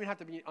 it doesn't even have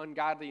to be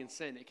ungodly and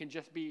sin. It can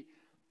just be,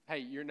 hey,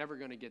 you're never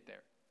going to get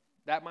there.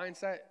 That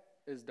mindset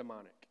is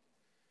demonic.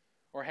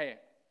 Or, hey,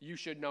 you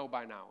should know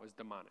by now is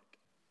demonic.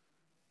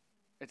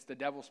 It's the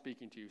devil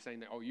speaking to you, saying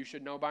that, oh, you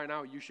should know by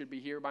now, you should be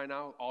here by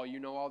now, you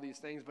know all these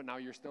things, but now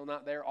you're still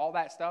not there. All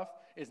that stuff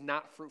is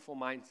not fruitful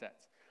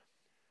mindsets.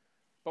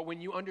 But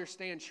when you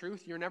understand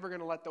truth, you're never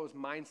going to let those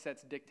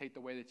mindsets dictate the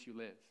way that you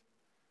live.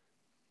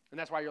 And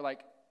that's why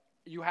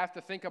you have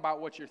to think about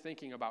what you're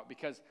thinking about,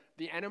 because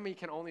the enemy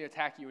can only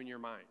attack you in your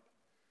mind.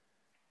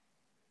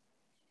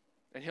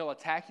 And he'll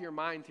attack your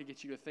mind to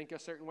get you to think a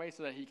certain way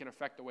so that he can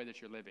affect the way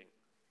that you're living.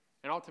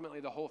 And ultimately,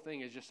 the whole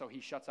thing is just so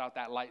he shuts out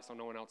that light so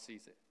no one else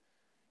sees it.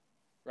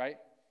 Right?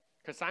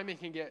 Because Simon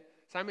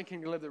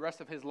can live the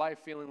rest of his life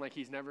feeling like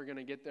he's never going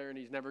to get there, and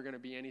he's never going to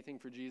be anything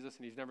for Jesus,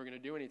 and he's never going to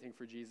do anything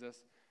for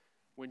Jesus,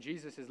 when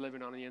Jesus is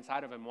living on the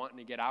inside of him wanting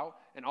to get out,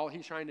 and all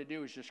he's trying to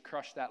do is just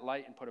crush that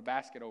light and put a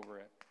basket over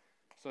it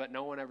so that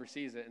no one ever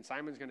sees it. And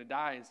Simon's going to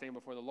die and stand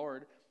before the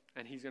Lord,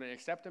 and he's going to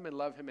accept him and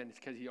love him, and it's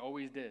because he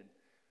always did.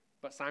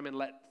 But Simon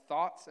let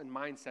thoughts and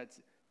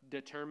mindsets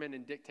determine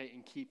and dictate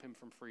and keep him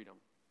from freedom.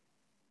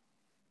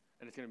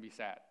 And it's going to be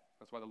sad.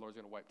 That's why the Lord's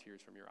going to wipe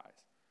tears from your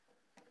eyes.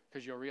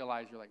 Because you'll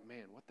realize, you're like,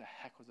 man, what the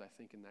heck was I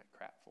thinking that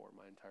crap for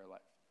my entire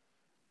life?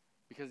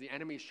 Because the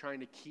enemy's trying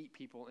to keep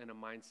people in a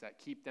mindset,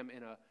 keep them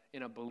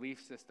in a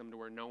belief system to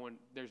where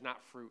there's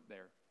not fruit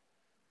there.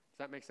 Does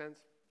that make sense?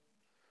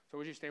 So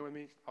would you stand with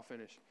me? I'll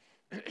finish.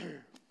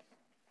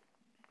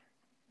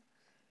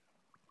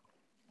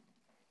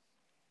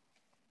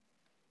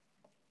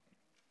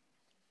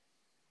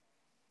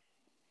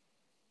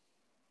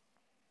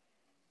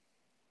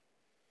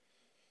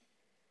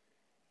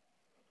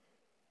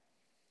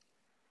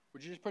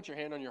 Would you just put your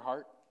hand on your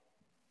heart?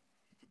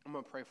 I'm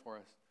going to pray for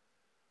us.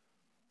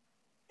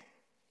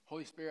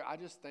 Holy Spirit, I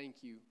just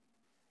thank you,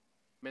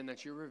 man,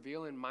 that you're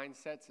revealing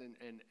mindsets and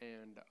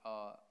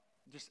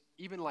just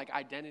even like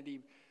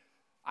identities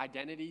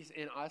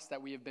in us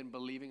that we have been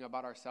believing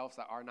about ourselves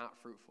that are not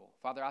fruitful.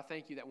 Father, I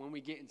thank you that when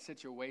we get in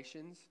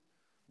situations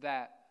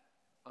that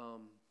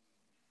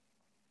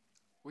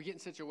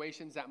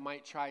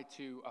might try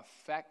to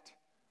affect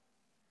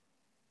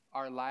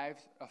our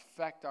lives,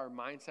 affect our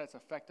mindsets,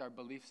 affect our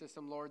belief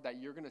system, Lord,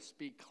 that you're going to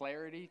speak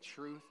clarity,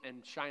 truth,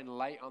 and shine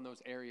light on those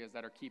areas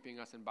that are keeping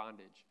us in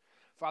bondage.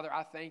 Father,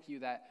 I thank you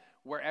that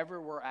wherever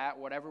we're at,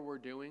 whatever we're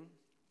doing,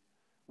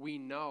 we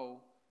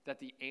know that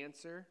the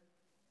answer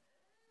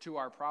to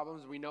our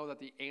problems, we know that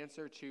the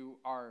answer to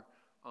our,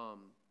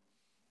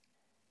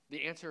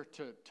 the answer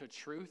to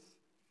truth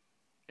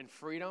And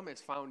freedom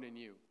is found in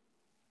you.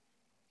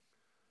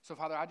 So,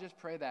 Father, I just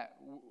pray that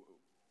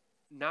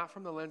not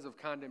from the lens of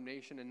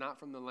condemnation and not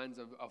from the lens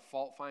of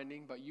fault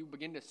finding, but you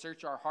begin to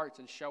search our hearts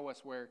and show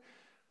us where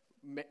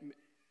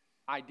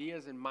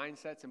ideas and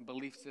mindsets and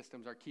belief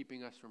systems are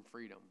keeping us from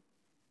freedom.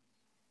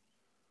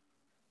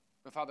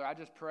 But Father, I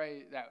just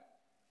pray that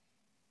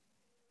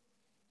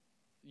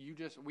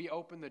we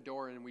open the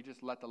door and we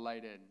just let the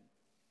light in.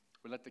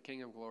 We let the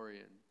King of Glory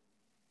in.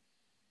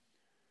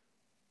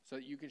 So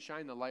that you can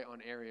shine the light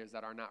on areas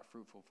that are not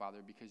fruitful, Father,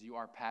 because you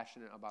are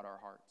passionate about our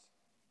hearts.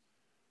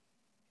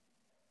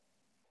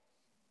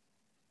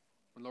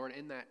 And Lord,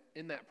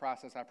 in that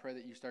process, I pray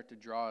that you start to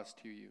draw us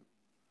to you.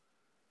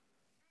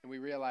 And we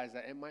realize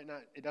that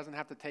it doesn't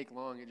have to take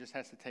long, it just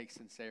has to take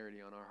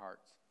sincerity on our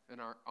hearts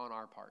and on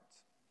our parts.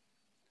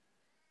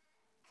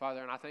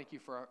 Father, and I thank you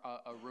for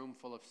a room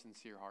full of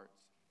sincere hearts.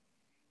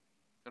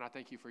 And I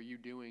thank you for you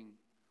doing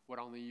what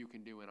only you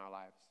can do in our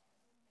lives.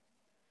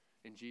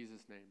 In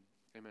Jesus' name,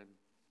 amen.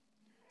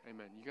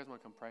 Amen. You guys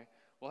want to come pray?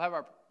 We'll have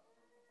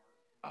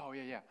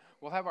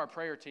We'll have our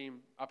prayer team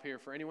up here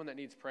for anyone that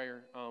needs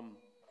prayer.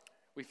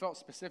 We felt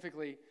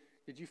specifically,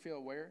 did you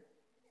feel where?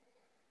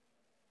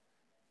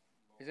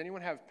 Does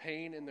anyone have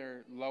pain in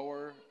their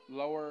lower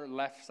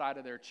left side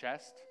of their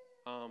chest?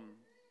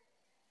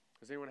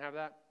 Does anyone have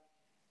that?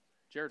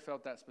 Jared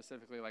felt that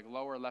specifically, like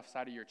lower left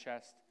side of your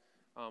chest.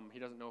 He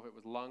doesn't know if it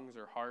was lungs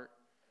or heart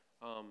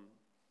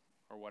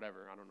or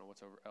whatever. I don't know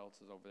else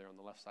is over there on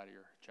the left side of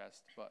your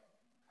chest. But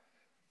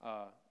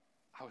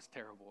I was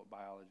terrible at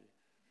biology.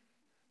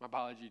 My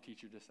biology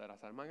teacher just said, I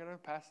said, am I going to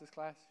pass this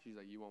class? She's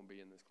like, you won't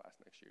be in this class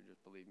next year.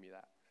 Just believe me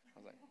that. I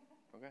was like,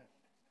 okay,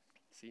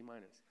 C-.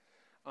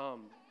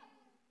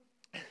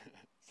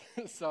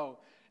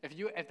 So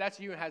if that's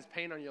you and has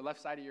pain on your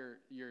left side of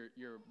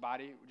your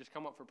body, just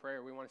come up for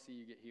prayer. We want to see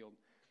you get healed.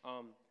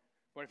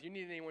 But if you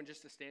need anyone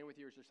just to stand with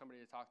you or just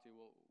somebody to talk to,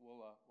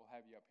 we'll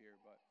have you up here.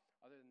 But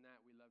other than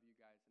that, we love you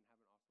guys.